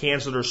 freeze-dried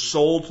cans that are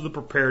sold to the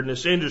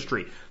preparedness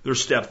industry. They're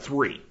step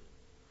 3.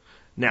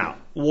 Now,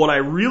 what I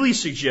really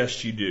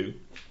suggest you do,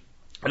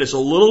 and it's a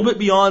little bit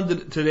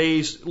beyond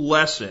today's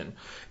lesson,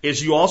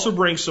 is you also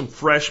bring some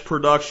fresh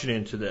production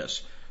into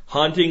this.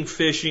 Hunting,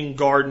 fishing,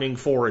 gardening,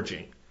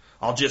 foraging.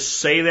 I'll just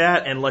say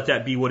that and let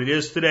that be what it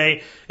is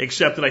today,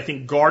 except that I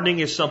think gardening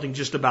is something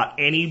just about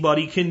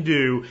anybody can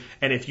do,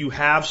 and if you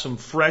have some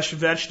fresh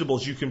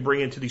vegetables you can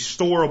bring into these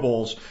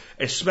storables,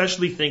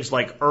 especially things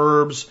like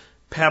herbs,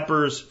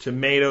 peppers,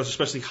 tomatoes,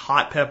 especially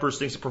hot peppers,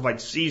 things that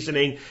provide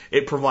seasoning,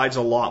 it provides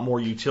a lot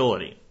more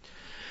utility.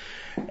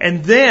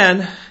 And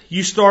then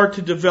you start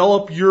to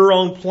develop your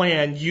own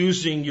plan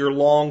using your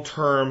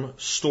long-term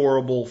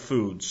storable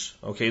foods.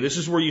 Okay, this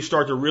is where you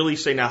start to really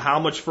say, now how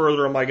much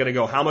further am I going to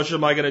go? How much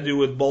am I going to do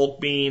with bulk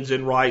beans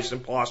and rice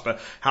and pasta?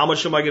 How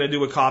much am I going to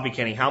do with copy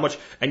canning? How much?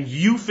 And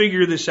you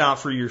figure this out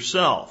for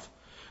yourself.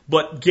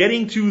 But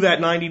getting to that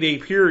 90-day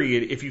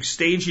period, if you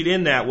stage it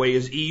in that way,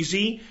 is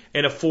easy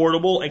and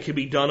affordable and can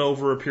be done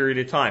over a period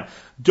of time.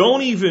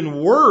 Don't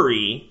even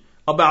worry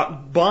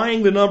about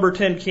buying the number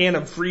 10 can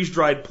of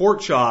freeze-dried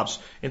pork chops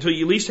until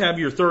you at least have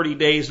your 30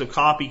 days of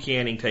copy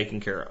canning taken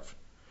care of.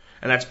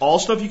 And that's all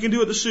stuff you can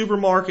do at the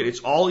supermarket.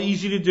 It's all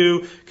easy to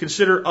do.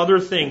 Consider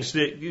other things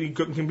that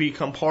can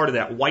become part of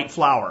that. White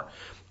flour.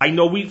 I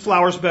know wheat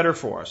flour is better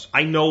for us.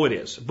 I know it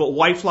is. But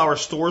white flour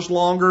stores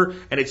longer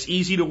and it's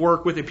easy to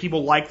work with and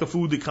people like the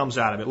food that comes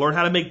out of it. Learn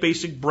how to make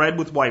basic bread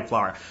with white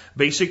flour,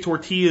 basic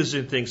tortillas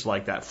and things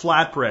like that,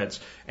 flatbreads,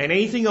 and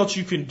anything else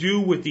you can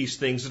do with these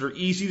things that are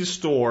easy to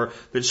store,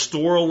 that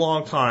store a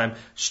long time.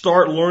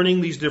 Start learning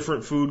these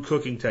different food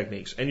cooking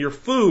techniques. And your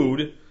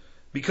food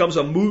becomes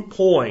a moot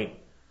point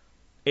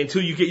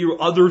until you get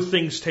your other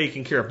things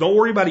taken care of. Don't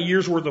worry about a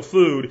year's worth of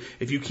food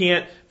if you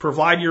can't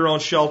provide your own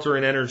shelter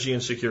and energy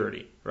and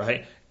security,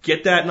 right?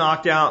 Get that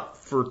knocked out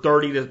for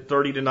 30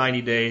 to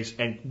 90 days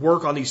and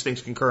work on these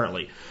things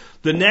concurrently.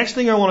 The next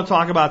thing I want to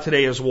talk about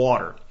today is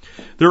water.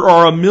 There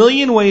are a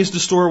million ways to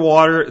store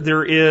water.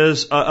 There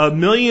is a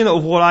million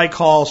of what I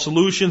call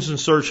solutions in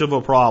search of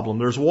a problem.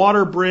 There's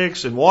water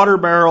bricks and water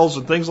barrels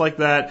and things like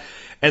that.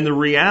 And the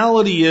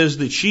reality is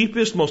the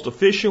cheapest, most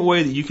efficient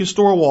way that you can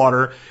store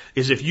water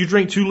is if you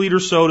drink 2-liter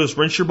sodas,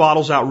 rinse your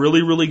bottles out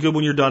really, really good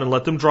when you're done and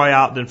let them dry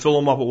out, then fill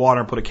them up with water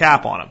and put a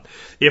cap on them.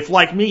 If,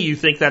 like me, you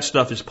think that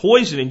stuff is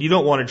poison and you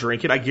don't want to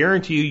drink it, I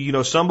guarantee you, you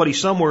know somebody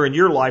somewhere in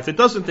your life that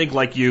doesn't think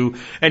like you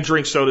and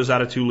drink sodas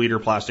out of 2-liter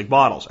plastic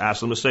bottles. Ask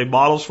them to save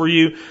bottles for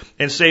you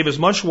and save as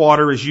much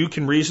water as you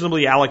can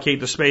reasonably allocate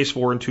the space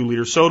for in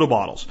 2-liter soda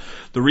bottles.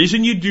 The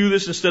reason you do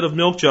this instead of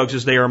milk jugs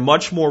is they are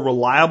much more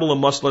reliable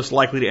and much less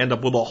likely to end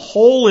up with a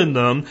hole in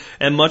them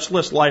and much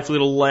less likely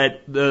to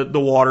let the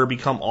water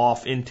become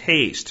off in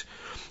taste.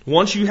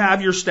 Once you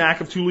have your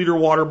stack of 2-liter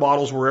water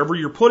bottles wherever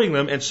you're putting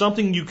them, and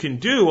something you can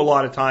do a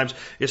lot of times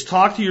is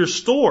talk to your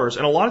stores,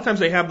 and a lot of times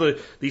they have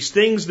these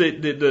things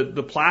that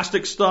the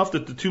plastic stuff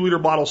that the 2-liter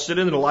bottles sit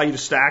in that allow you to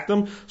stack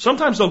them.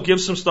 Sometimes they'll give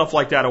some stuff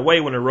like that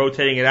away when they're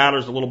rotating it out.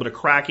 There's a little bit of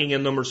cracking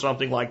in them or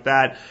something like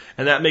that,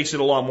 and that makes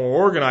it a lot more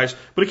organized.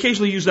 But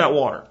occasionally use that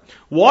water.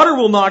 Water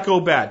will not go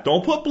bad.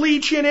 Don't put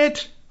bleach in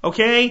it.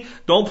 Okay?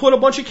 Don't put a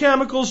bunch of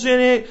chemicals in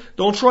it.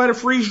 Don't try to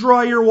freeze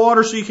dry your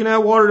water so you can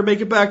have water to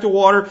make it back to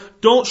water.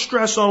 Don't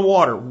stress on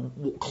water.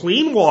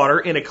 Clean water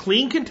in a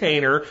clean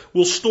container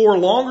will store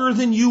longer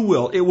than you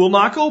will. It will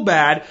not go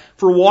bad.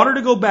 For water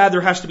to go bad,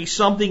 there has to be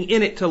something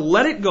in it to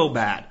let it go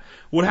bad.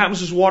 What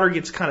happens is water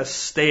gets kind of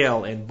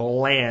stale and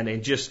bland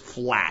and just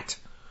flat.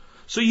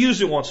 So use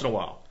it once in a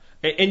while.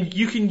 And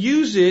you can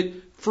use it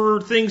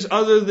for things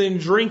other than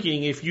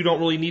drinking. If you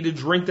don't really need to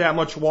drink that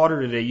much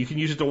water today, you can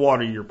use it to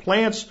water your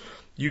plants.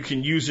 You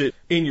can use it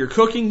in your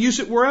cooking. Use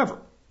it wherever.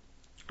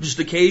 Just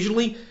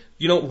occasionally,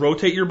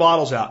 rotate your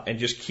bottles out and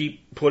just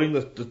keep putting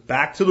the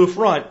back to the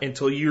front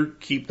until you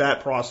keep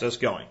that process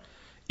going.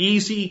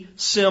 Easy,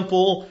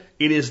 simple.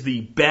 It is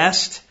the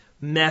best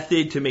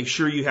method to make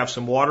sure you have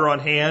some water on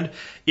hand.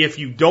 If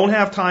you don't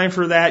have time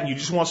for that, you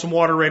just want some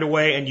water right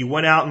away, and you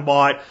went out and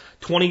bought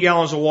 20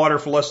 gallons of water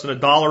for less than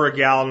 $1 a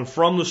gallon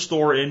from the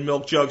store in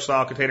milk jug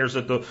style containers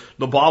that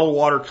the bottled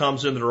water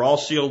comes in that are all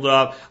sealed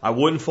up, I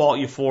wouldn't fault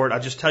you for it. I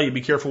just tell you,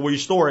 be careful where you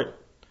store it.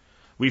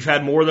 We've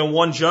had more than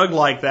one jug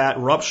like that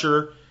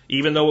rupture,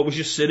 even though it was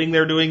just sitting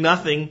there doing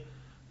nothing.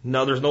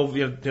 No, there's no,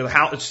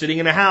 it's sitting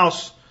in a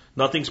house.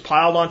 Nothing's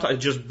piled on top. It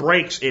just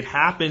breaks. It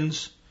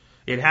happens.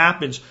 It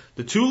happens.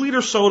 The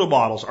 2-liter soda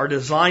bottles are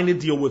designed to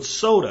deal with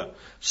soda.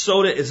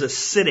 Soda is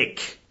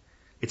acidic.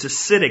 It's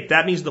acidic.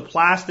 That means the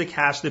plastic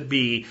has to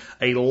be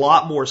a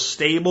lot more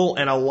stable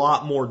and a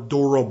lot more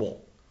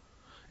durable.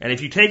 And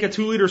if you take a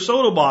 2-liter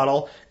soda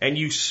bottle and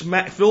you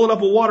fill it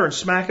up with water and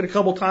smack it a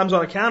couple times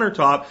on a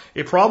countertop,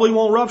 it probably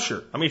won't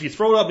rupture. I mean, if you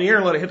throw it up in the air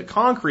and let it hit the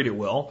concrete, it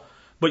will.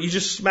 But you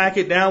just smack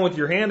it down with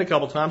your hand a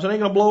couple times, it ain't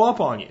going to blow up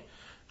on you.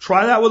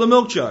 Try that with a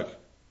milk jug.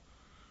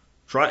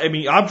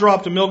 I've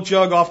dropped a milk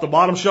jug off the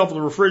bottom shelf of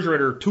the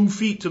refrigerator 2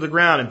 feet to the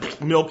ground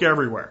and milk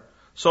everywhere.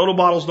 Soda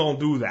bottles don't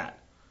do that.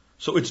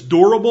 So it's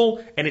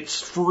durable and it's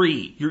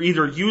free. You're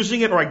either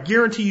using it or I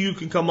guarantee you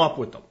can come up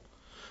with them.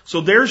 So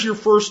there's your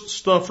first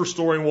stuff for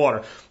storing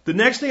water. The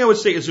next thing I would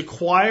say is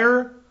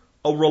acquire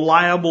a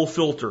reliable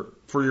filter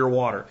for your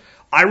water.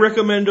 I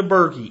recommend a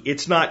Berkey.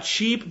 It's not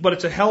cheap, but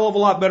it's a hell of a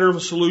lot better of a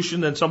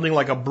solution than something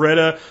like a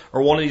Brita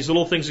or one of these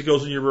little things that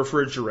goes in your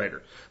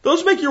refrigerator.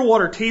 Those make your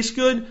water taste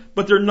good,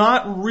 but they're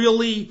not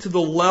really to the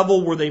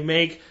level where they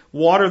make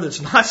water that's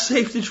not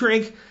safe to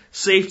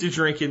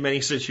drink in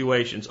many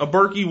situations. A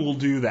Berkey will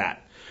do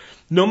that.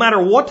 No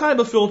matter what type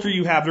of filter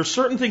you have, there's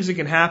certain things that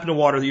can happen to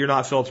water that you're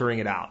not filtering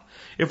it out.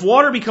 If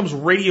water becomes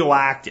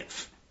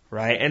radioactive,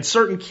 right, and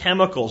certain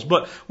chemicals,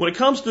 but when it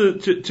comes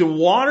to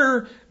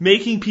water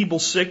making people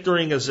sick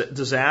during a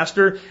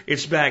disaster,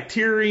 it's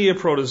bacteria,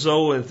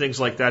 protozoa, and things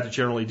like that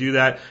generally do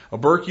that. A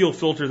Berkey will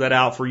filter that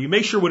out for you.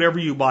 Make sure whatever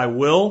you buy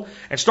will,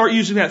 and start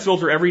using that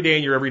filter every day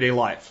in your everyday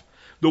life.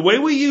 The way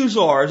we use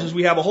ours is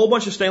we have a whole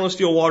bunch of stainless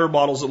steel water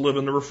bottles that live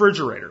in the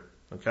refrigerator.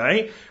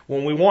 Okay?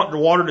 When we want the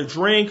water to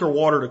drink or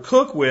water to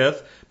cook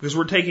with, because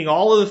we're taking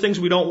all of the things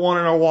we don't want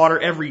in our water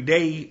every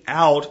day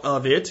out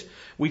of it,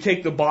 we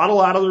take the bottle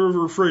out of the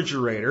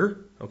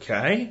refrigerator,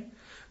 okay?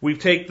 We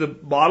take the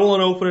bottle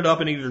and open it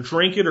up and either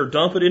drink it or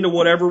dump it into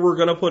whatever we're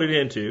going to put it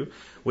into.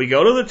 We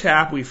go to the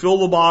tap, we fill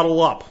the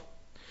bottle up.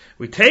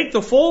 We take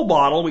the full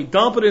bottle, we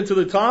dump it into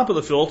the top of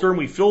the filter, and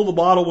we fill the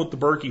bottle with the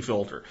Berkey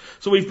filter.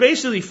 So we've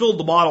basically filled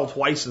the bottle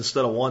twice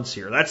instead of once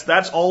here.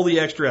 That's all the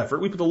extra effort.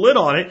 We put the lid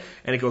on it,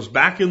 and it goes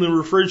back in the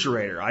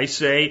refrigerator. I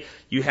say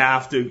you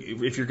have to,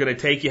 if you're going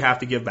to take, you have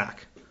to give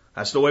back.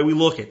 That's the way we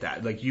look at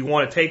that. Like, you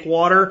want to take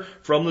water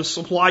from the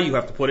supply, you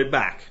have to put it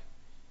back.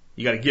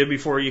 You got to give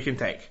before you can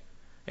take.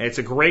 And it's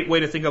a great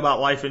way to think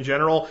about life in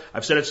general.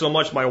 I've said it so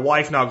much, my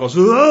wife now goes,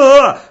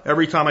 "Ugh,"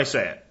 every time I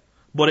say it.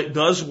 But it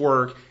does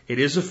work, it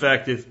is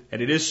effective,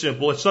 and it is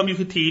simple. It's something you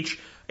could teach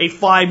a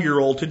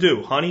 5-year-old to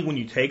do. Honey, when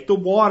you take the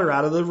water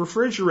out of the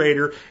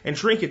refrigerator and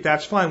drink it,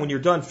 that's fine. When you're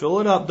done,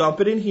 fill it up,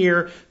 dump it in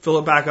here, fill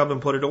it back up,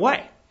 and put it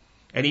away.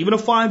 And even a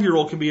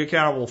 5-year-old can be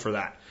accountable for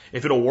that.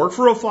 If it'll work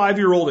for a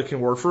 5-year-old, it can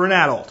work for an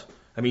adult.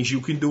 That means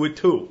you can do it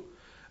too.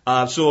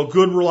 So a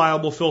good,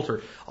 reliable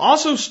filter.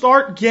 Also,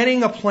 start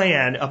getting a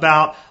plan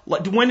about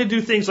when to do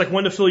things like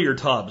when to fill your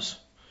tubs.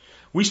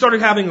 We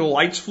started having the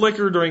lights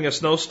flicker during a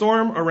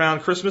snowstorm around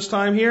Christmas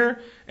time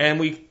here, and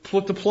we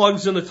put the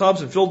plugs in the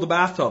tubs and filled the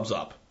bathtubs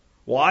up.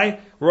 Why?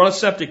 We're on a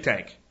septic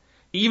tank.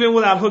 Even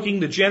without hooking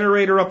the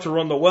generator up to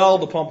run the well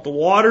to pump the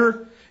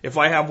water, if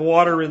I have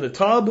water in the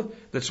tub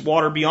that's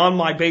water beyond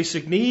my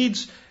basic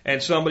needs,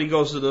 and somebody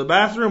goes to the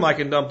bathroom, I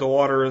can dump the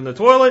water in the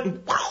toilet,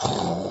 and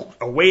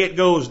away it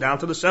goes down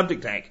to the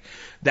septic tank.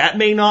 That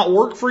may not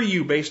work for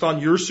you based on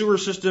your sewer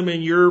system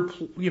and your,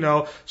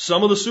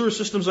 some of the sewer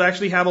systems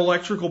actually have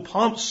electrical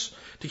pumps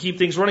to keep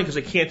things running because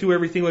they can't do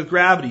everything with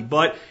gravity,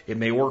 but it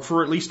may work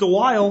for at least a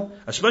while,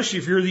 especially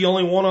if you're the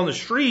only one on the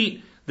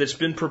street that's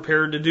been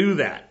prepared to do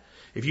that.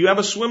 If you have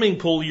a swimming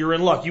pool, you're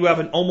in luck. You have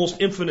an almost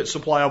infinite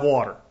supply of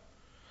water.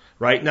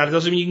 Right? Now, it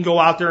doesn't mean you can go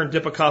out there and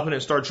dip a cup in it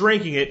and start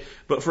drinking it,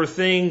 but for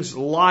things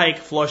like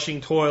flushing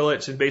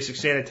toilets and basic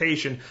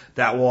sanitation,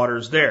 that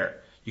water's there.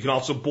 You can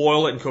also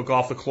boil it and cook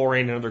off the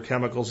chlorine and other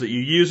chemicals that you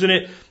use in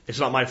it. It's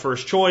not my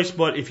first choice,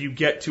 but if you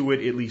get to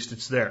it, at least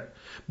it's there.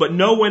 But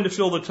know when to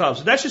fill the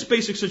tubs. That's just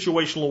basic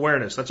situational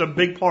awareness. That's a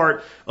big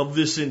part of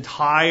this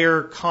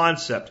entire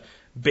concept.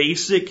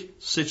 Basic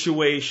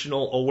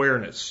situational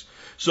awareness.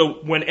 So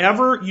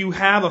whenever you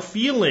have a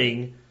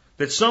feeling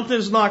that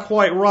something's not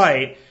quite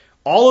right,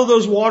 all of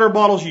those water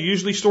bottles you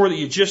usually store that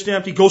you just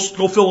empty, go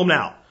fill them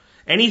now.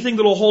 Anything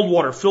that'll hold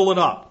water, fill it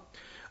up.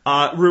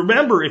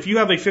 Remember, if you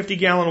have a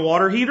 50-gallon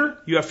water heater,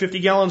 you have 50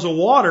 gallons of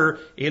water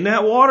in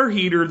that water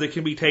heater that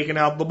can be taken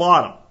out the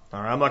bottom.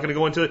 All right, I'm not going to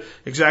go into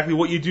exactly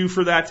what you do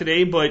for that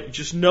today, but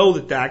just know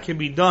that that can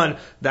be done.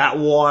 That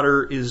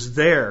water is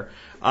there.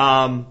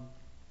 The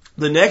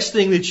next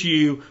thing that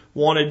you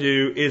want to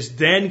do is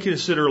then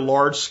consider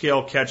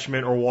large-scale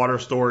catchment or water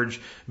storage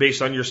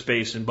based on your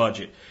space and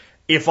budget.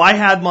 If I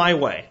had my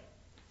way,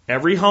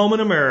 every home in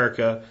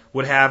America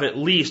would have at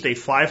least a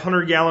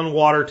 500-gallon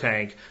water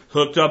tank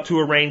hooked up to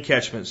a rain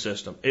catchment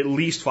system, at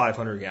least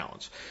 500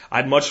 gallons.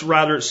 I'd much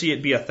rather see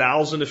it be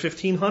 1,000 to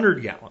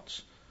 1,500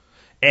 gallons.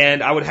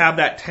 And I would have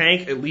that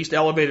tank at least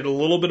elevated a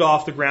little bit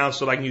off the ground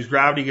so that I can use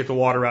gravity to get the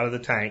water out of the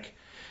tank.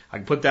 I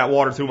can put that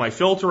water through my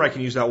filter. I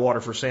can use that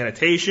water for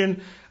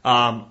sanitation.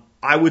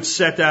 I would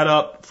set that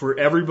up for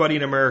everybody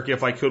in America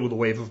if I could with a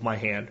wave of my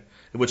hand.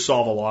 It would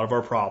solve a lot of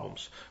our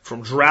problems.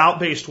 From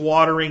drought-based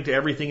watering to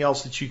everything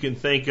else that you can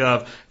think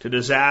of, to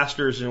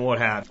disasters and what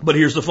have you. But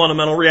here's the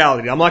fundamental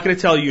reality. I'm not going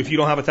to tell you if you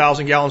don't have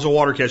 1,000 gallons of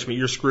water catchment,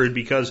 you're screwed,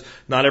 because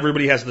not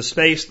everybody has the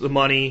space, the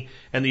money,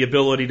 and the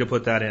ability to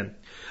put that in.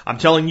 I'm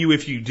telling you,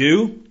 if you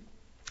do,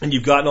 and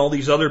you've gotten all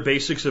these other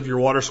basics of your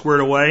water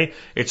squared away,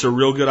 it's a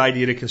real good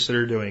idea to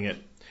consider doing it.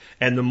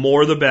 And the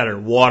more the better.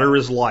 Water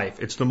is life.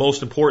 It's the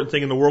most important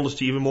thing in the world.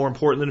 It's even more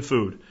important than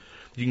food.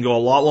 You can go a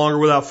lot longer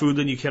without food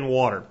than you can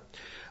water.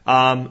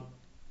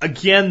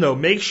 Again, though,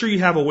 make sure you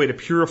have a way to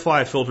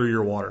purify and filter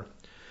your water.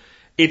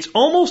 It's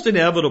almost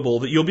inevitable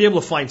that you'll be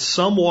able to find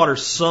some water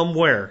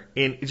somewhere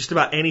in just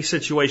about any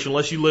situation,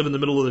 unless you live in the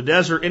middle of the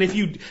desert. And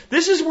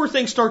this is where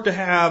things start to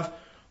have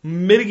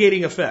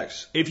mitigating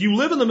effects. If you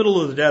live in the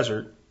middle of the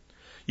desert,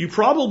 you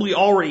probably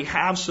already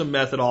have some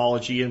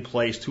methodology in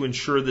place to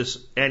ensure this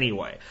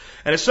anyway.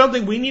 And it's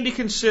something we need to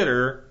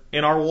consider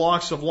in our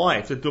walks of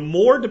life, that the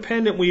more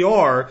dependent we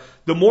are,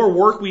 the more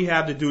work we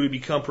have to do to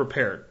become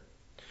prepared.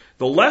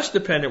 The less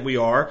dependent we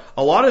are,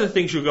 a lot of the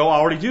things you go, I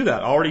already do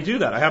that.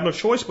 I have no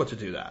choice but to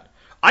do that.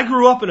 I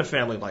grew up in a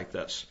family like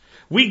this.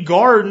 We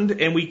gardened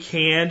and we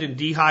canned and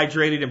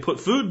dehydrated and put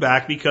food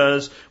back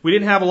because we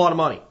didn't have a lot of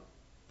money.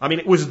 I mean,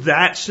 it was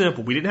that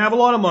simple. We didn't have a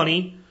lot of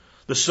money.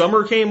 The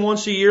summer came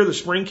once a year, the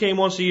spring came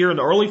once a year, and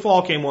the early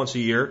fall came once a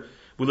year.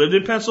 We lived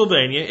in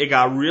Pennsylvania. It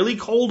got really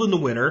cold in the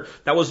winter.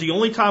 That was the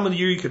only time of the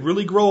year you could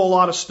really grow a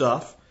lot of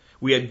stuff.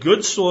 We had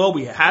good soil.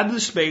 We had the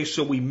space,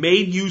 so we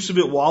made use of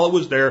it while it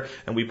was there,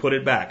 and we put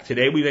it back.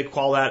 Today, we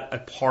call that a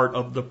part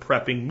of the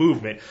prepping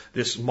movement.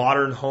 This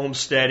modern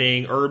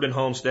homesteading, urban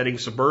homesteading,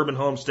 suburban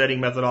homesteading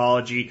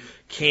methodology,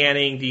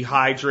 canning,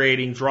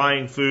 dehydrating,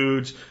 drying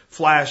foods,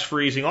 flash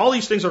freezing. All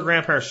these things our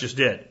grandparents just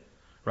did,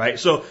 right?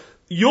 So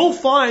you'll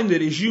find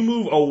that as you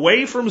move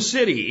away from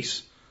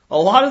cities, a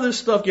lot of this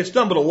stuff gets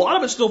done, but a lot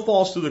of it still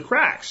falls through the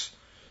cracks.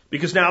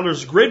 Because now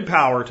there's grid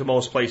power to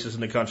most places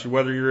in the country,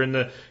 whether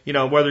you're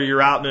whether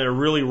you're out in a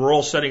really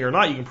rural setting or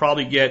not, you can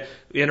probably get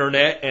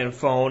internet and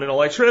phone and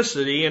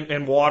electricity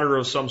and water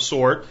of some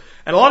sort.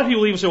 And a lot of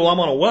people even say, well, I'm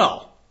on a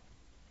well.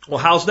 Well,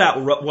 how's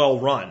that well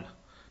run?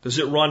 Does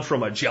it run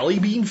from a jelly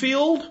bean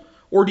field?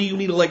 Or do you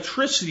need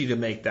electricity to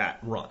make that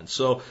run?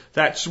 So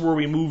that's where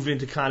we move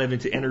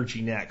into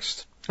energy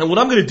next. And what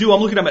I'm going to do,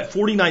 I'm at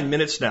 49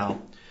 minutes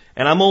now.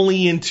 And I'm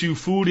only into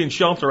food and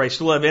shelter. I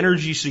still have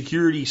energy,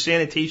 security,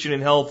 sanitation,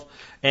 and health,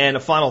 and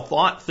a final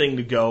thought thing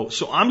to go.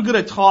 So I'm going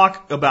to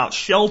talk about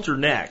shelter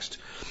next.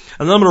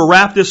 And then I'm going to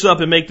wrap this up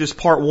and make this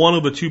part one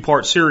of a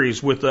two-part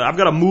series. I've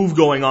got a move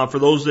going on for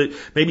those that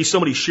maybe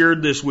somebody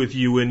shared this with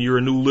you and you're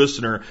a new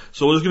listener.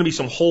 So there's going to be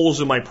some holes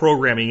in my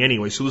programming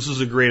anyway. So this is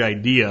a great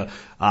idea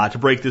to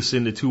break this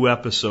into 2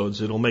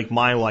 episodes. It'll make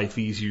my life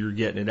easier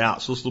getting it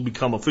out. So this will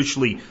become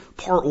officially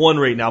part 1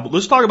 right now. But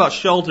let's talk about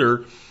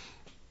shelter.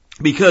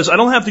 Because I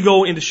don't have to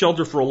go into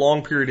shelter for a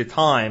long period of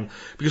time,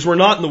 because we're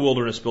not in the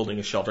wilderness building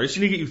a shelter. I just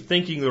need to get you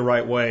thinking the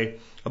right way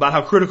about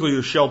how critical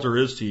your shelter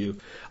is to you.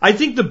 I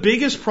think the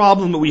biggest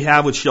problem that we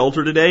have with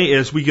shelter today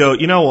is we go,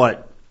 you know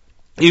what?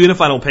 Even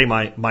if I don't pay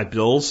my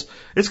bills,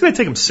 it's going to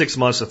take them 6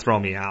 months to throw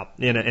me out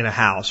in a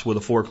house with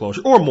a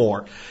foreclosure or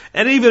more.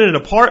 And even an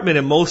apartment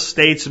in most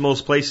states and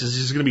most places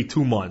is going to be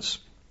 2 months.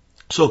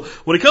 So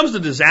when it comes to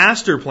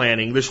disaster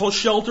planning, this whole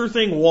shelter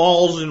thing,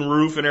 walls and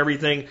roof and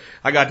everything,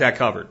 I got that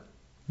covered.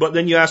 But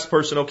then you ask the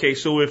person, okay,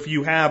 so if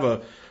you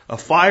have a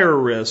fire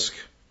risk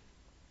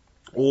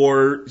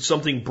or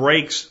something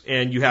breaks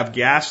and you have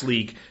gas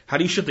leak, how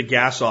do you shut the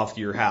gas off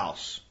to your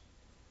house?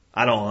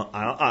 I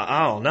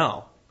don't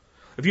know.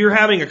 If you're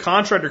having a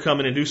contractor come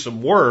in and do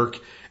some work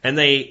and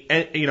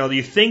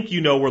you think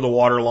you know where the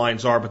water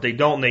lines are, but they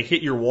don't, and they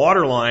hit your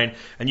water line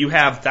and you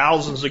have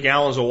thousands of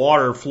gallons of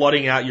water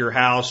flooding out your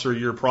house or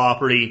your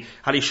property,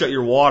 how do you shut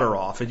your water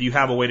off? And do you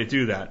have a way to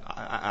do that?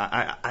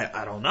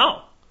 I don't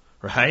know.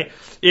 Right?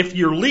 If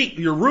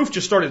your roof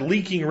just started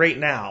leaking right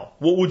now,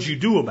 what would you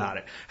do about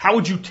it? How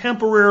would you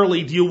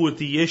temporarily deal with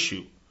the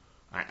issue?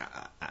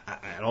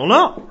 I don't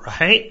know,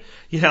 right?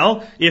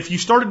 If you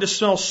started to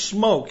smell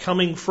smoke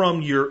coming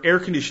from your air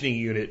conditioning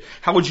unit,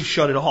 how would you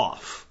shut it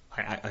off?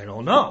 I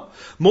don't know.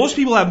 Most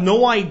people have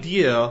no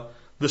idea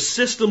the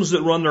systems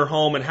that run their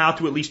home and how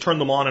to at least turn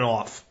them on and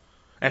off.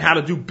 And how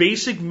to do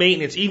basic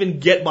maintenance, even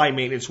get-by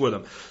maintenance with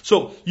them.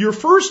 So your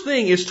first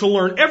thing is to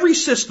learn every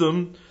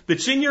system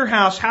that's in your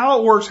house, how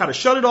it works, how to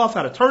shut it off,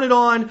 how to turn it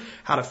on,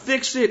 how to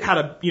fix it, how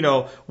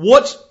to,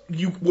 what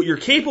you're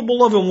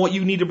capable of and what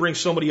you need to bring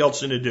somebody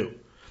else in to do.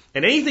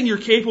 And anything you're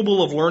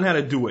capable of, learn how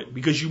to do it,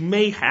 because you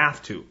may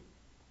have to.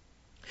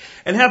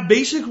 And have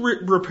basic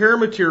repair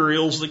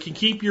materials that can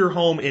keep your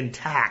home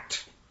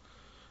intact.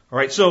 All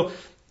right, so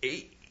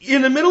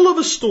in the middle of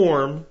a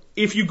storm,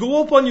 if you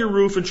go up on your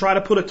roof and try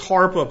to put a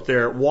tarp up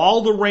there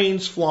while the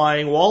rain's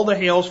flying, while the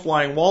hail's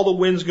flying, while the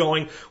wind's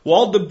going,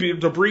 while the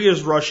debris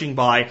is rushing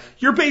by,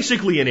 you're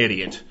basically an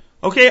idiot.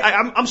 Okay,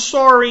 I'm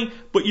sorry,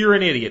 but you're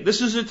an idiot. This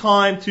is a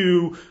time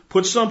to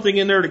put something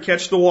in there to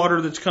catch the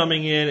water that's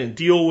coming in and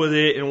deal with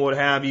it and what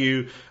have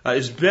you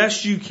as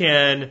best you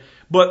can.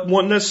 But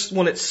when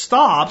it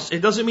stops,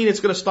 it doesn't mean it's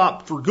going to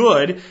stop for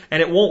good,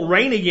 and it won't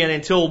rain again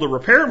until the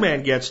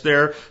repairman gets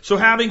there. So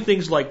having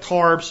things like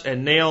tarps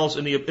and nails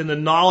and the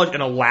knowledge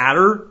and a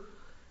ladder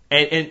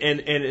and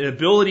an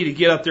ability to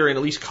get up there and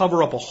at least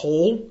cover up a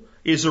hole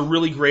is a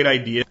really great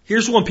idea.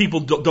 Here's one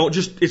people don't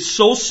just, it's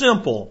so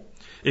simple.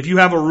 If you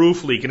have a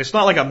roof leak, and it's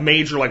not like a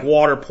major like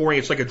water pouring,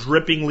 it's like a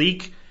dripping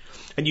leak.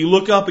 And you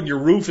look up and your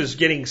roof is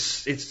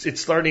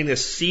it's starting to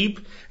seep,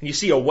 and you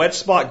see a wet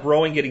spot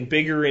growing, getting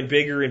bigger and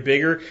bigger and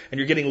bigger, and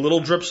you're getting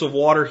little drips of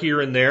water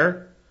here and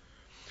there.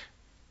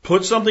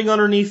 Put something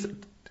underneath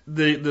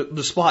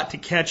the spot to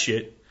catch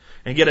it,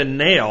 and get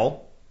a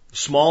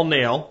small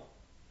nail,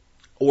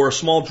 or a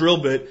small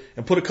drill bit,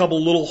 and put a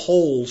couple little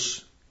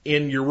holes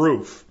in your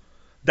roof.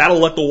 That'll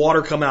let the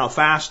water come out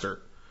faster.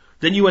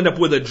 Then you end up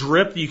with a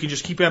drip. You can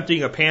just keep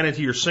emptying a pan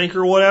into your sink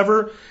or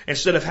whatever,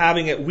 instead of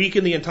having it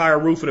weaken the entire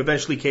roof and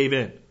eventually cave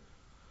in.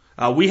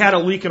 We had a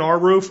leak in our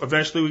roof.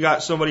 Eventually we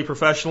got somebody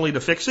professionally to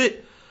fix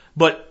it,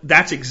 but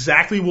that's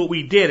exactly what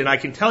we did. And I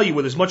can tell you,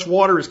 with as much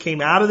water as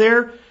came out of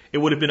there, it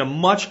would have been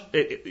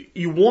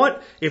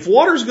if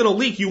water's going to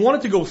leak, you want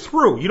it to go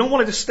through. You don't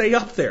want it to stay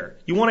up there.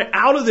 You want it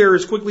out of there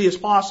as quickly as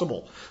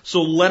possible.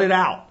 So let it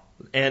out.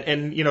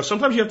 And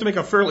sometimes you have to make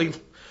a fairly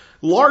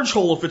large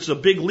hole if it's a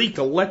big leak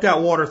to let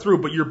that water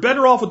through, but you're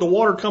better off with the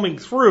water coming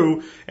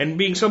through and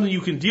being something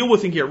you can deal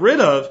with and get rid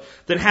of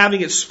than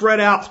having it spread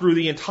out through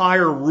the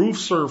entire roof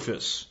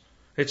surface.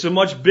 It's a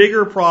much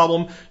bigger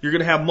problem. You're going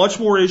to have much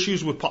more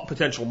issues with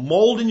potential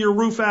mold in your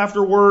roof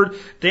afterward,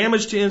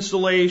 damage to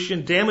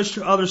insulation, damage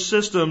to other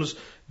systems.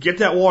 Get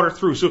that water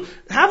through. So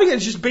having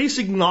just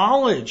basic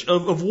knowledge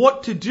of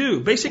what to do,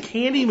 basic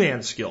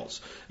handyman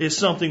skills is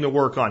something to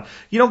work on.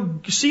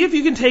 See if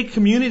you can take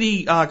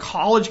community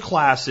college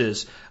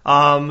classes,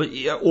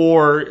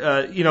 or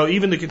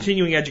even the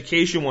continuing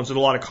education ones that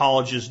a lot of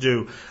colleges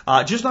do,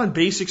 just on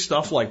basic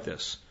stuff like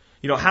this.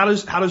 How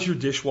does your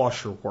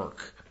dishwasher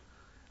work?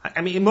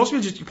 I mean, most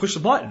people just you push the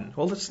button.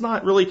 Well, that's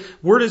not really,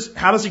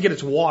 how does it get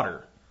its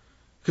water?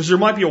 Because there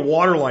might be a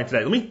water line to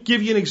that. Let me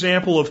give you an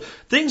example of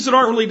things that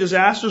aren't really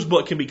disasters,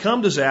 but can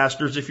become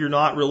disasters if you're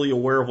not really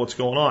aware of what's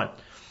going on.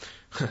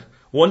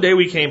 One day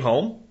we came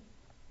home,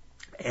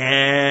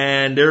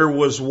 and there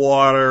was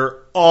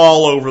water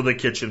all over the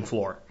kitchen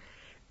floor.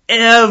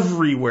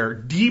 Everywhere.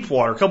 Deep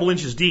water, a couple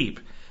inches deep.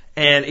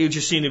 And it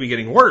just seemed to be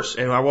getting worse.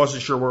 And I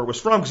wasn't sure where it was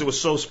from because it was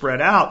so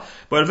spread out.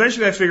 But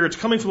eventually I figured it's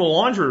coming from the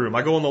laundry room.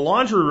 I go in the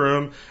laundry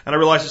room, and I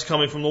realize it's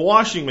coming from the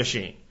washing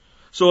machine.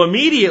 So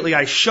immediately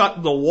I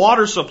shut the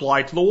water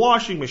supply to the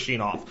washing machine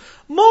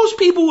off. Most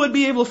people would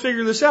be able to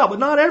figure this out, but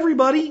not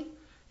everybody.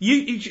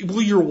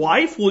 Will your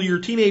wife? Will your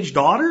teenage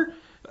daughter?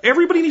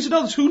 Everybody needs to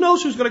know this. Who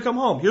knows who's going to come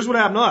home? Here's what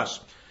happened to us.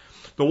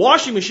 The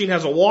washing machine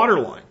has a water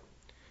line.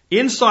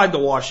 Inside the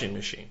washing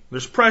machine,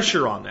 there's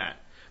pressure on that.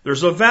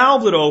 There's a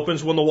valve that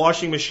opens when the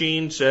washing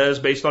machine says,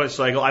 based on its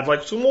cycle, I'd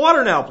like some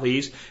water now,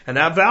 please. And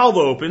that valve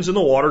opens and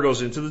the water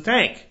goes into the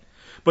tank.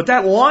 But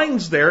that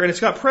line's there and it's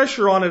got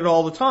pressure on it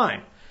all the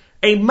time.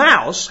 A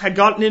mouse had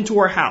gotten into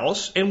our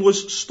house and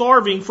was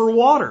starving for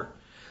water.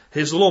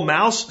 His little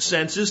mouse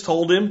senses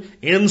told him,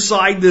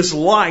 inside this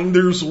line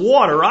there's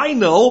water. I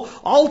know,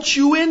 I'll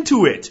chew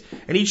into it.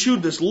 And he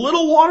chewed this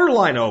little water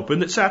line open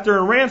that sat there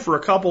and ran for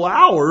a couple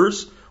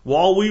hours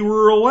while we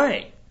were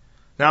away.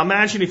 Now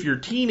imagine if your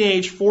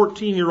teenage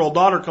 14-year-old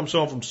daughter comes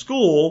home from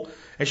school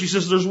and she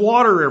says there's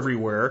water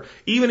everywhere,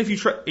 even if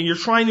you're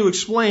trying to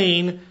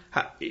explain,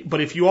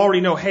 but if you already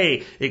know,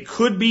 hey, it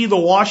could be the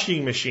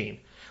washing machine.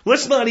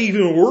 Let's not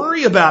even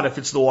worry about if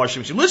it's the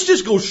washing machine. Let's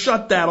just go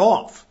shut that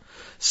off.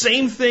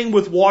 Same thing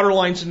with water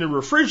lines in the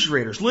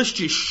refrigerators. Let's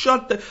just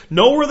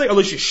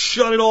let's just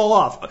shut it all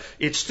off.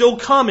 It's still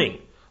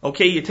coming.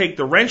 Okay, you take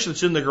the wrench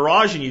that's in the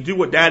garage and you do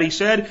what Daddy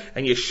said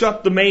and you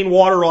shut the main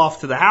water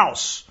off to the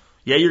house.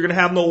 Yeah, you're going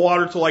to have no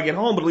water till I get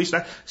home, but at least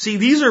see,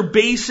 these are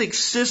basic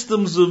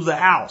systems of the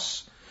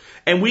house.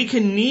 And we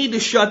can need to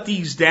shut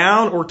these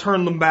down or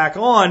turn them back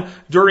on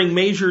during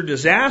major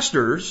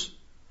disasters.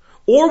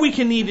 Or we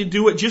can need to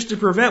do it just to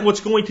prevent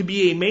what's going to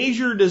be a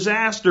major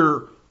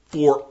disaster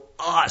for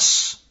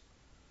us.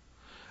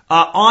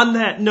 On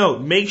that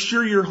note, make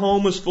sure your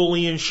home is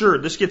fully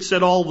insured. This gets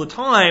said all the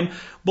time,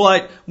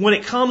 but when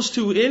it comes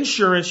to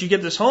insurance, you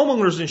get this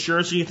homeowner's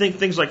insurance and you think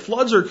things like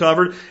floods are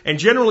covered, and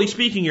generally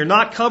speaking, you're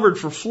not covered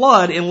for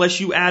flood unless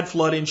you add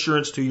flood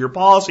insurance to your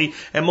policy,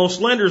 and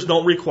most lenders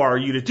don't require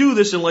you to do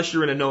this unless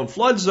you're in a known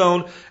flood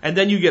zone, and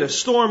then you get a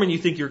storm and you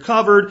think you're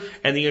covered,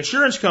 and the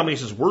insurance company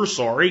says, we're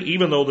sorry,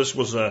 even though this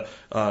was a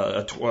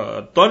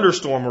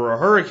thunderstorm or a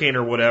hurricane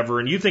or whatever,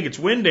 and you think it's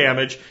wind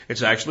damage,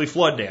 it's actually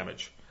flood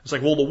damage. It's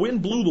like, well, the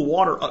wind blew the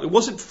water. It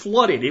wasn't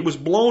flooded. It was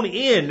blown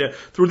in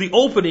through the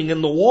opening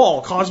in the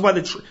wall caused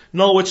by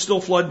no, it's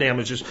still flood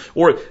damages.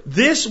 Or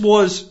this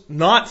was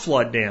not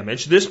flood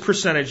damage, this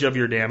percentage of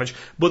your damage,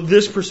 but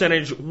this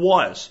percentage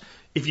was.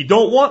 If you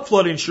don't want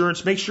flood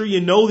insurance, make sure you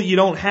know that you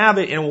don't have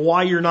it and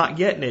why you're not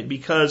getting it,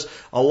 because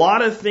a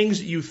lot of things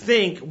that you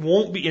think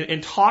won't be,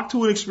 and talk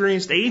to an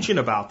experienced agent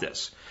about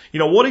this. You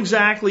know, what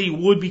exactly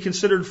would be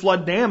considered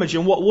flood damage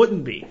and what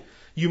wouldn't be?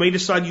 You may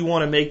decide you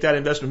want to make that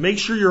investment. Make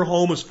sure your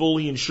home is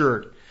fully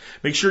insured.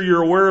 Make sure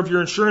you're aware of your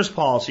insurance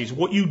policies,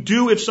 what you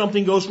do if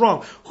something goes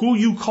wrong, who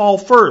you call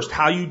first,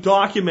 how you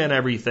document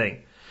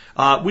everything.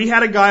 We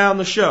had a guy on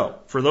the show,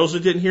 for those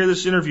that didn't hear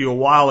this interview a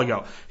while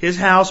ago. His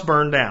house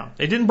burned down.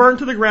 It didn't burn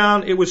to the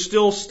ground. It was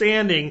still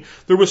standing.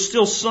 There was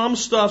still some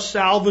stuff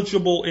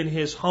salvageable in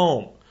his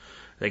home.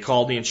 They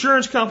called the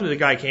insurance company. The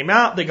guy came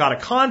out. They got a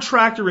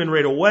contractor in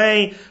right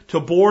away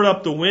to board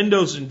up the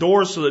windows and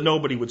doors so that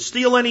nobody would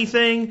steal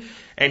anything.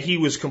 And he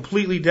was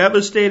completely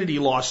devastated. He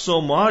lost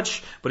so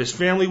much, but his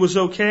family was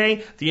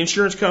okay. The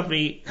insurance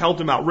company helped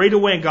him out right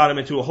away and got him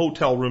into a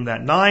hotel room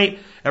that night.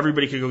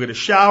 Everybody could go get a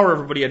shower.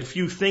 Everybody had a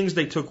few things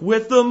they took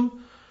with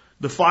them.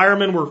 The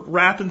firemen were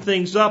wrapping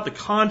things up. The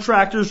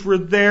contractors were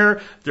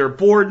there. They're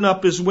boarding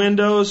up his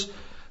windows.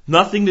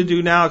 Nothing to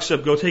do now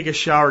except go take a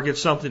shower, get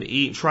something to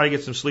eat, and try to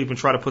get some sleep and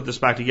try to put this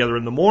back together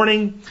in the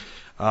morning.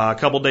 A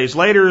couple days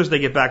later, as they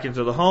get back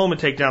into the home and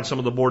take down some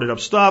of the boarded up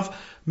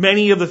stuff,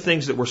 many of the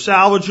things that were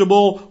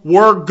salvageable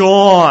were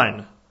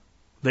gone.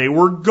 They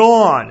were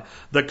gone.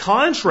 The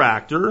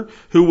contractor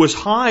who was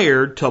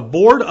hired to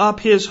board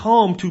up his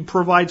home to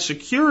provide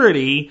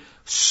security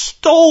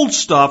stole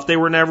stuff they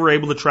were never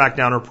able to track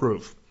down or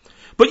prove.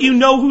 But you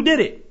know who did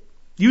it.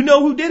 You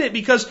know who did it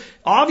because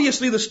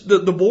obviously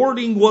the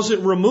boarding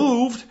wasn't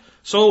removed,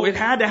 so it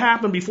had to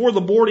happen before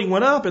the boarding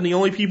went up, and the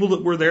only people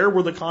that were there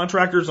were the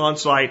contractors on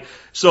site.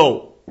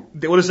 So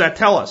what does that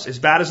tell us? As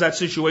bad as that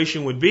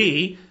situation would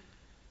be,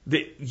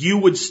 that you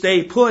would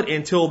stay put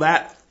until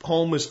that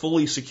home is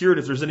fully secured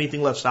if there's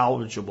anything left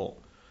salvageable.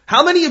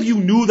 How many of you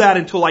knew that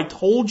until I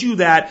told you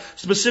that?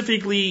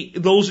 Specifically,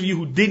 those of you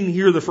who didn't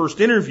hear the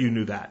first interview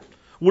knew that.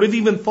 Would have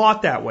even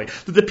thought that way.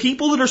 That the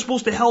people that are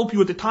supposed to help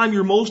you at the time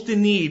you're most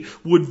in need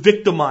would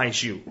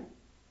victimize you.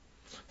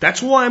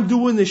 That's why I'm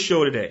doing this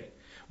show today.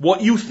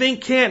 What you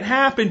think can't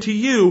happen to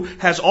you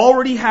has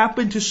already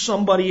happened to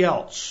somebody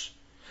else.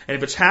 And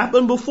if it's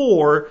happened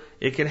before,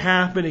 it can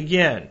happen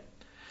again.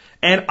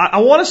 And I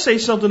want to say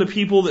something to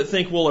people that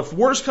think, well, if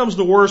worse comes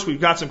to worse,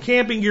 we've got some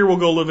camping gear, we'll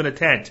go live in a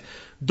tent.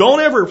 Don't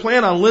ever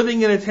plan on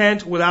living in a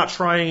tent without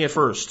trying it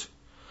first.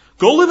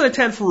 Go live in a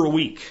tent for a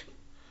week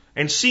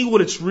and see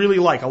what it's really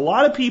like. A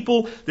lot of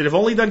people that have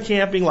only done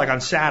camping like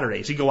on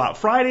Saturdays, you go out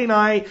Friday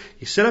night,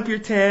 you set up your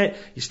tent,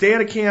 you stay at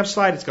a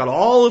campsite, it's got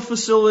all the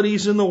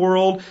facilities in the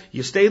world,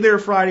 you stay there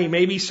Friday,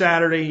 maybe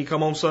Saturday, you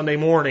come home Sunday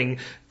morning,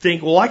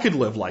 think, well, I could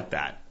live like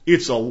that.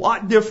 It's a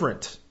lot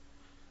different.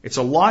 It's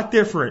a lot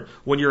different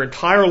when your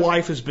entire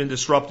life has been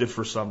disrupted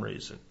for some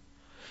reason.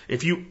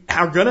 If you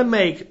are going to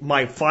make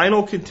my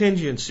final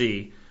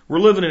contingency, we're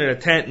living in a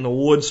tent in the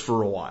woods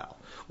for a while,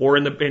 or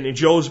in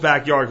Joe's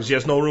backyard because he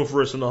has no room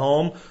for us in the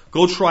home,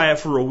 go try it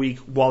for a week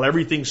while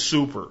everything's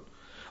super.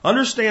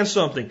 Understand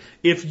something.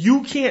 If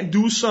you can't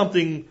do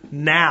something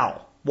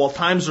now while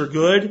times are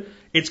good,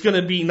 it's going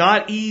to be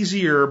not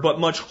easier, but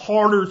much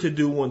harder to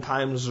do when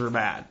times are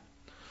bad.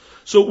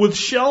 So with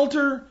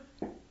shelter,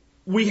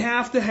 we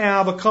have to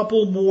have a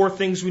couple more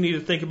things we need to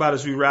think about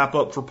as we wrap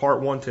up for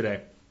part 1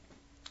 today.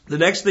 The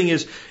next thing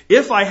is,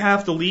 if I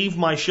have to leave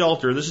my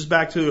shelter, this is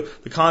back to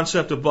the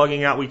concept of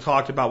bugging out we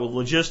talked about with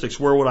logistics,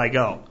 where would I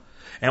go?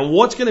 And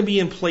what's going to be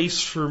in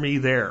place for me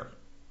there?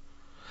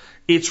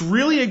 It's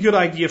really a good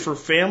idea for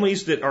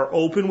families that are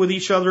open with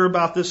each other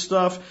about this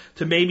stuff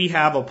to maybe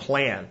have a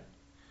plan.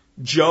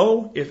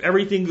 Joe,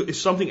 if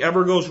something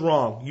ever goes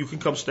wrong, you can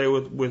come stay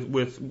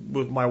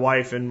with my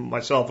wife and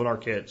myself and our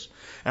kids.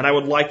 And I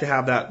would like to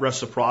have that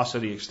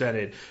reciprocity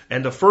extended.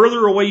 And the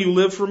further away you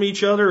live from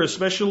each other,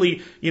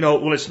 especially,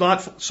 when it's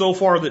not so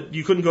far that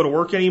you couldn't go to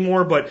work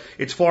anymore, but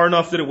it's far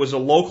enough that it was a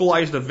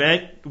localized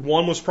event,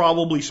 one was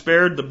probably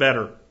spared, the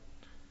better.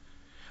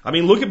 I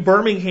mean, look at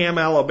Birmingham,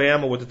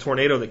 Alabama with the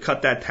tornado that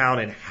cut that town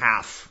in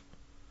half.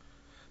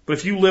 But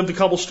if you lived a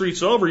couple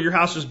streets over, your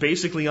house is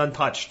basically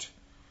untouched.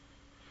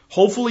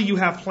 Hopefully you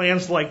have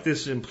plans like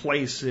this in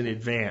place in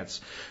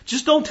advance.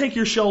 Just don't take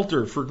your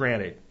shelter for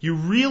granted. You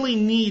really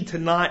need to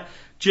not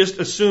just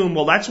assume,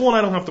 well, that's one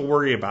I don't have to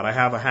worry about. I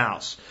have a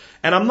house.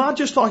 And I'm not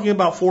just talking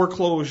about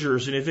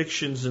foreclosures and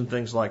evictions and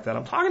things like that.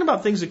 I'm talking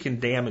about things that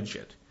can damage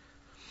it.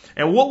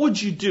 And what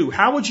would you do?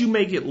 How would you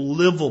make it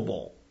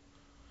livable?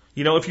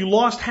 If you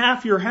lost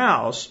half your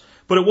house,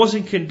 but it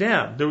wasn't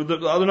condemned,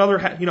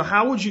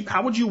 how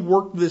would you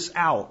work this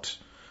out?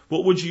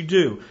 What would you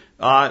do?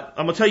 I'm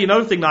going to tell you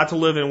another thing not to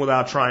live in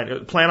without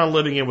trying. Plan on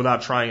living in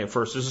without trying it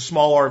first. Is a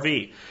small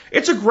RV.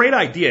 It's a great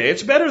idea.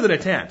 It's better than a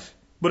tent,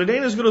 but it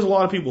ain't as good as a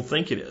lot of people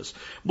think it is.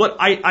 But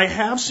I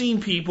have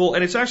seen people,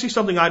 and it's actually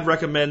something I'd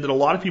recommend that a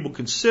lot of people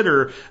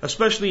consider,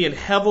 especially in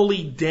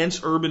heavily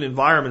dense urban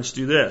environments,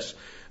 do this.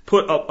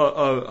 Put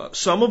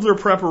some of their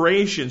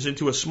preparations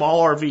into a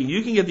small RV.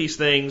 You can get these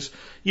things,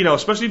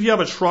 especially if you have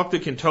a truck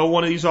that can tow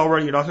one of these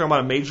already. You're not talking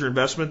about a major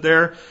investment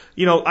there.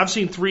 I've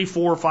seen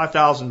 $3,000,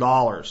 $4,000,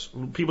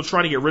 $5,000. People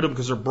trying to get rid of them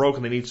because they're broke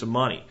and they need some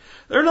money.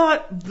 They're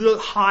not the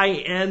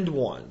high-end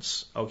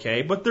ones,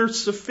 okay? But they're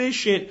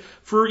sufficient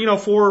for,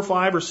 4 or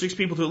 5 or 6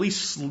 people to at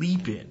least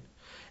sleep in.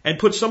 And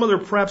put some of their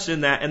preps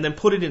in that and then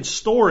put it in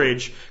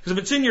storage. Because if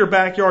it's in your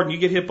backyard and you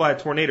get hit by a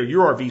tornado,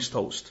 your RV's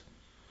toast.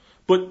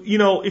 But,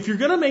 if you're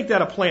going to make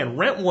that a plan,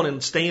 rent one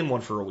and stay in one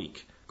for a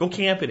week. Go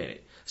camping in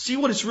it. See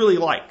what it's really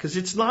like, because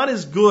it's not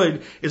as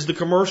good as the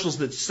commercials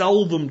that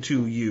sell them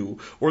to you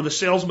or the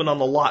salesman on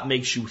the lot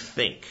makes you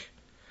think.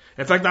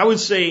 In fact, I would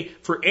say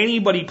for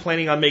anybody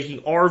planning on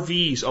making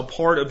RVs a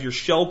part of your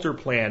shelter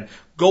plan,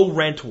 go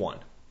rent one.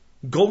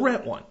 Go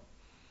rent one.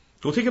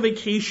 Go take a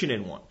vacation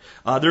in one.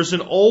 There's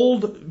an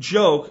old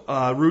joke,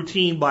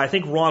 routine by, I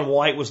think Ron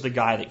White was the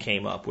guy that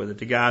came up with it.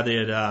 The guy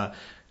that,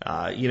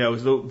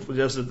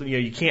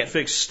 you can't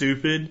fix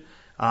stupid,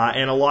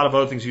 and a lot of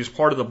other things. He was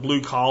part of the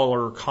Blue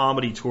Collar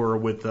comedy tour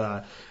with,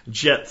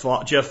 Jeff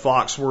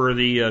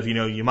Foxworthy of,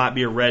 You Might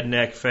Be a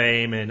Redneck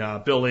fame,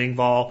 and, Bill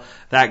Engvall,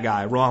 that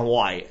guy, Ron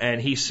White.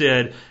 And he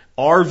said,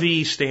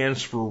 RV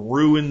stands for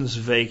Ruins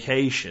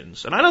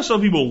Vacations. And I know some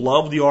people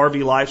love the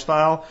RV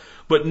lifestyle,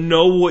 but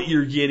know what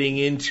you're getting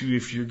into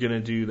if you're going to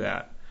do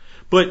that.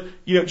 But,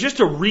 just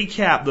to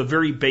recap the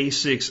very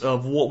basics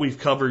of what we've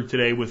covered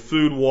today with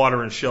food,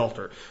 water, and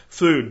shelter.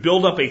 Food,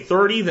 build up a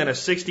 30, then a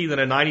 60, then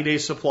a 90-day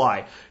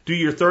supply. Do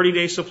your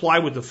 30-day supply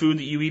with the food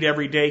that you eat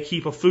every day.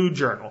 Keep a food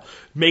journal.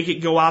 Make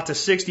it go out to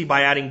 60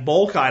 by adding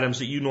bulk items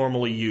that you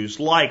normally use,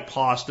 like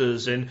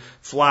pastas and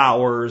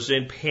flours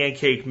and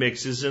pancake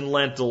mixes and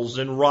lentils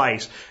and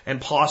rice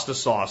and pasta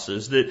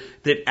sauces that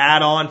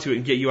add on to it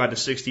and get you out to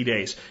 60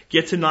 days.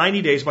 Get to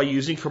 90 days by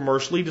using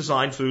commercially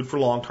designed food for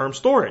long-term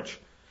storage.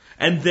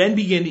 And then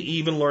begin to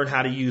even learn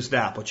how to use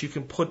that. But you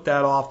can put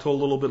that off to a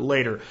little bit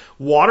later.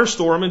 Water,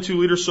 store them in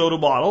 2-liter soda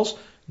bottles.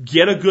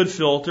 Get a good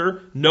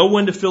filter. Know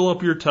when to fill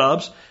up your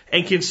tubs.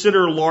 And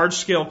consider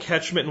large-scale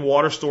catchment and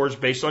water storage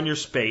based on your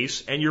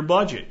space and your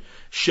budget.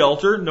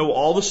 Shelter. Know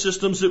all the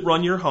systems that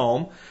run your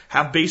home.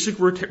 Have basic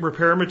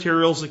repair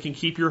materials that can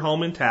keep your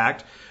home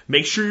intact.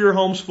 Make sure your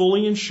home's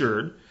fully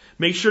insured.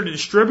 Make sure to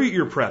distribute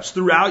your preps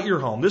throughout your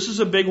home. This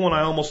is a big one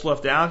I almost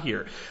left out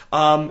here.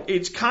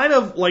 It's kind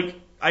of like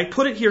I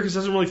put it here because it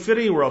doesn't really fit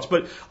anywhere else,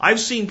 but I've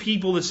seen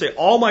people that say,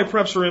 all my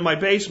preps are in my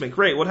basement.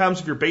 Great. What happens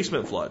if your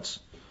basement floods?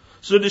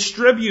 So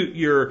distribute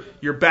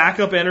your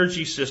backup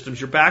energy systems,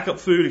 your backup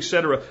food,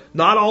 etc.,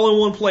 not all in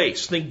one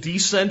place. Think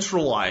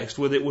decentralized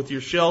with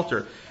your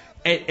shelter.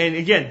 And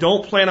again,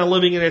 don't plan on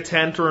living in a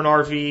tent or an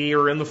RV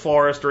or in the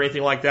forest or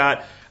anything like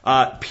that.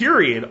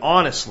 Period,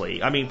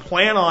 honestly. I mean,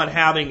 plan on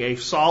having a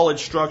solid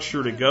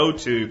structure to go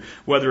to,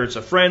 whether it's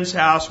a friend's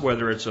house,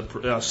 whether it's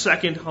a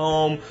second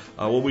home,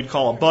 what we'd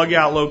call a bug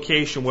out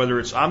location, whether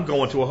it's I'm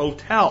going to a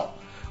hotel.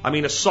 I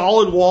mean, a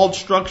solid walled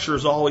structure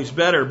is always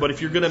better, but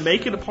if you're going to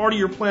make it a part of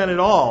your plan at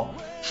all,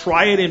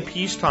 try it in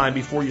peacetime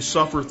before you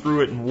suffer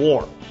through it in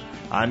war.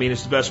 I mean,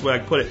 it's the best way I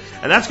can put it.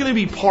 And that's going to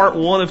be part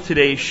one of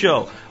today's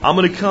show. I'm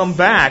going to come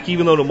back,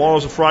 even though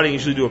tomorrow's a Friday, I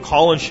usually do a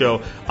call-in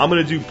show. I'm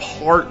going to do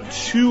part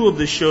two of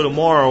the show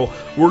tomorrow.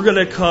 We're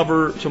going to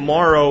cover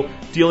tomorrow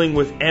dealing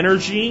with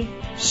energy,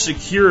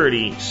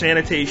 security,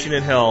 sanitation,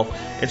 and health,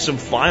 and some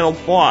final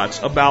thoughts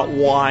about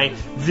why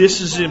this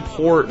is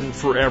important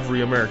for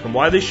every American,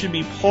 why this should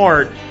be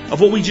part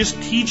of what we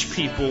just teach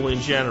people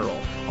in general.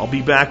 I'll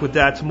be back with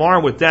that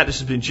tomorrow. With that, this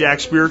has been Jack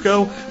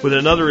Spirko with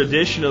another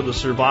edition of the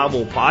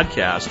Survival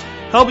Podcast,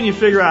 helping you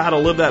figure out how to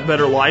live that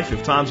better life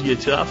if times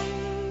get tough,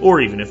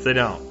 or even if they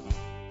don't.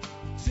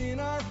 Seeing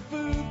our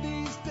food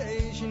these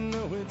days, you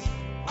know it's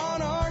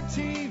on our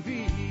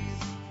TVs.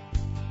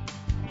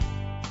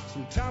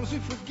 Sometimes we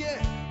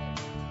forget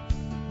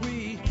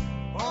we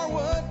are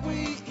what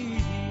we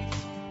eat.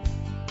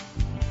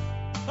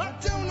 I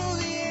don't know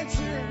the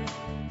answer.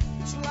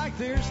 It's like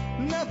there's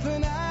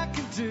nothing I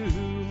can do.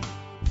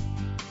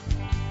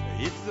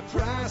 It's the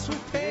price we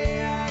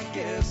pay, I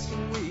guess,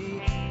 when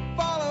we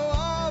follow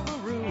all the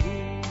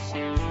rules.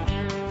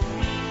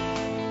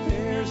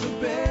 There's a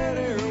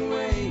better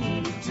way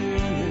to do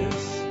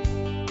this.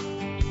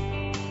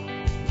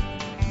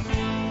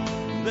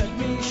 Let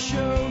me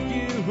show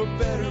you a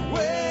better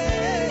way.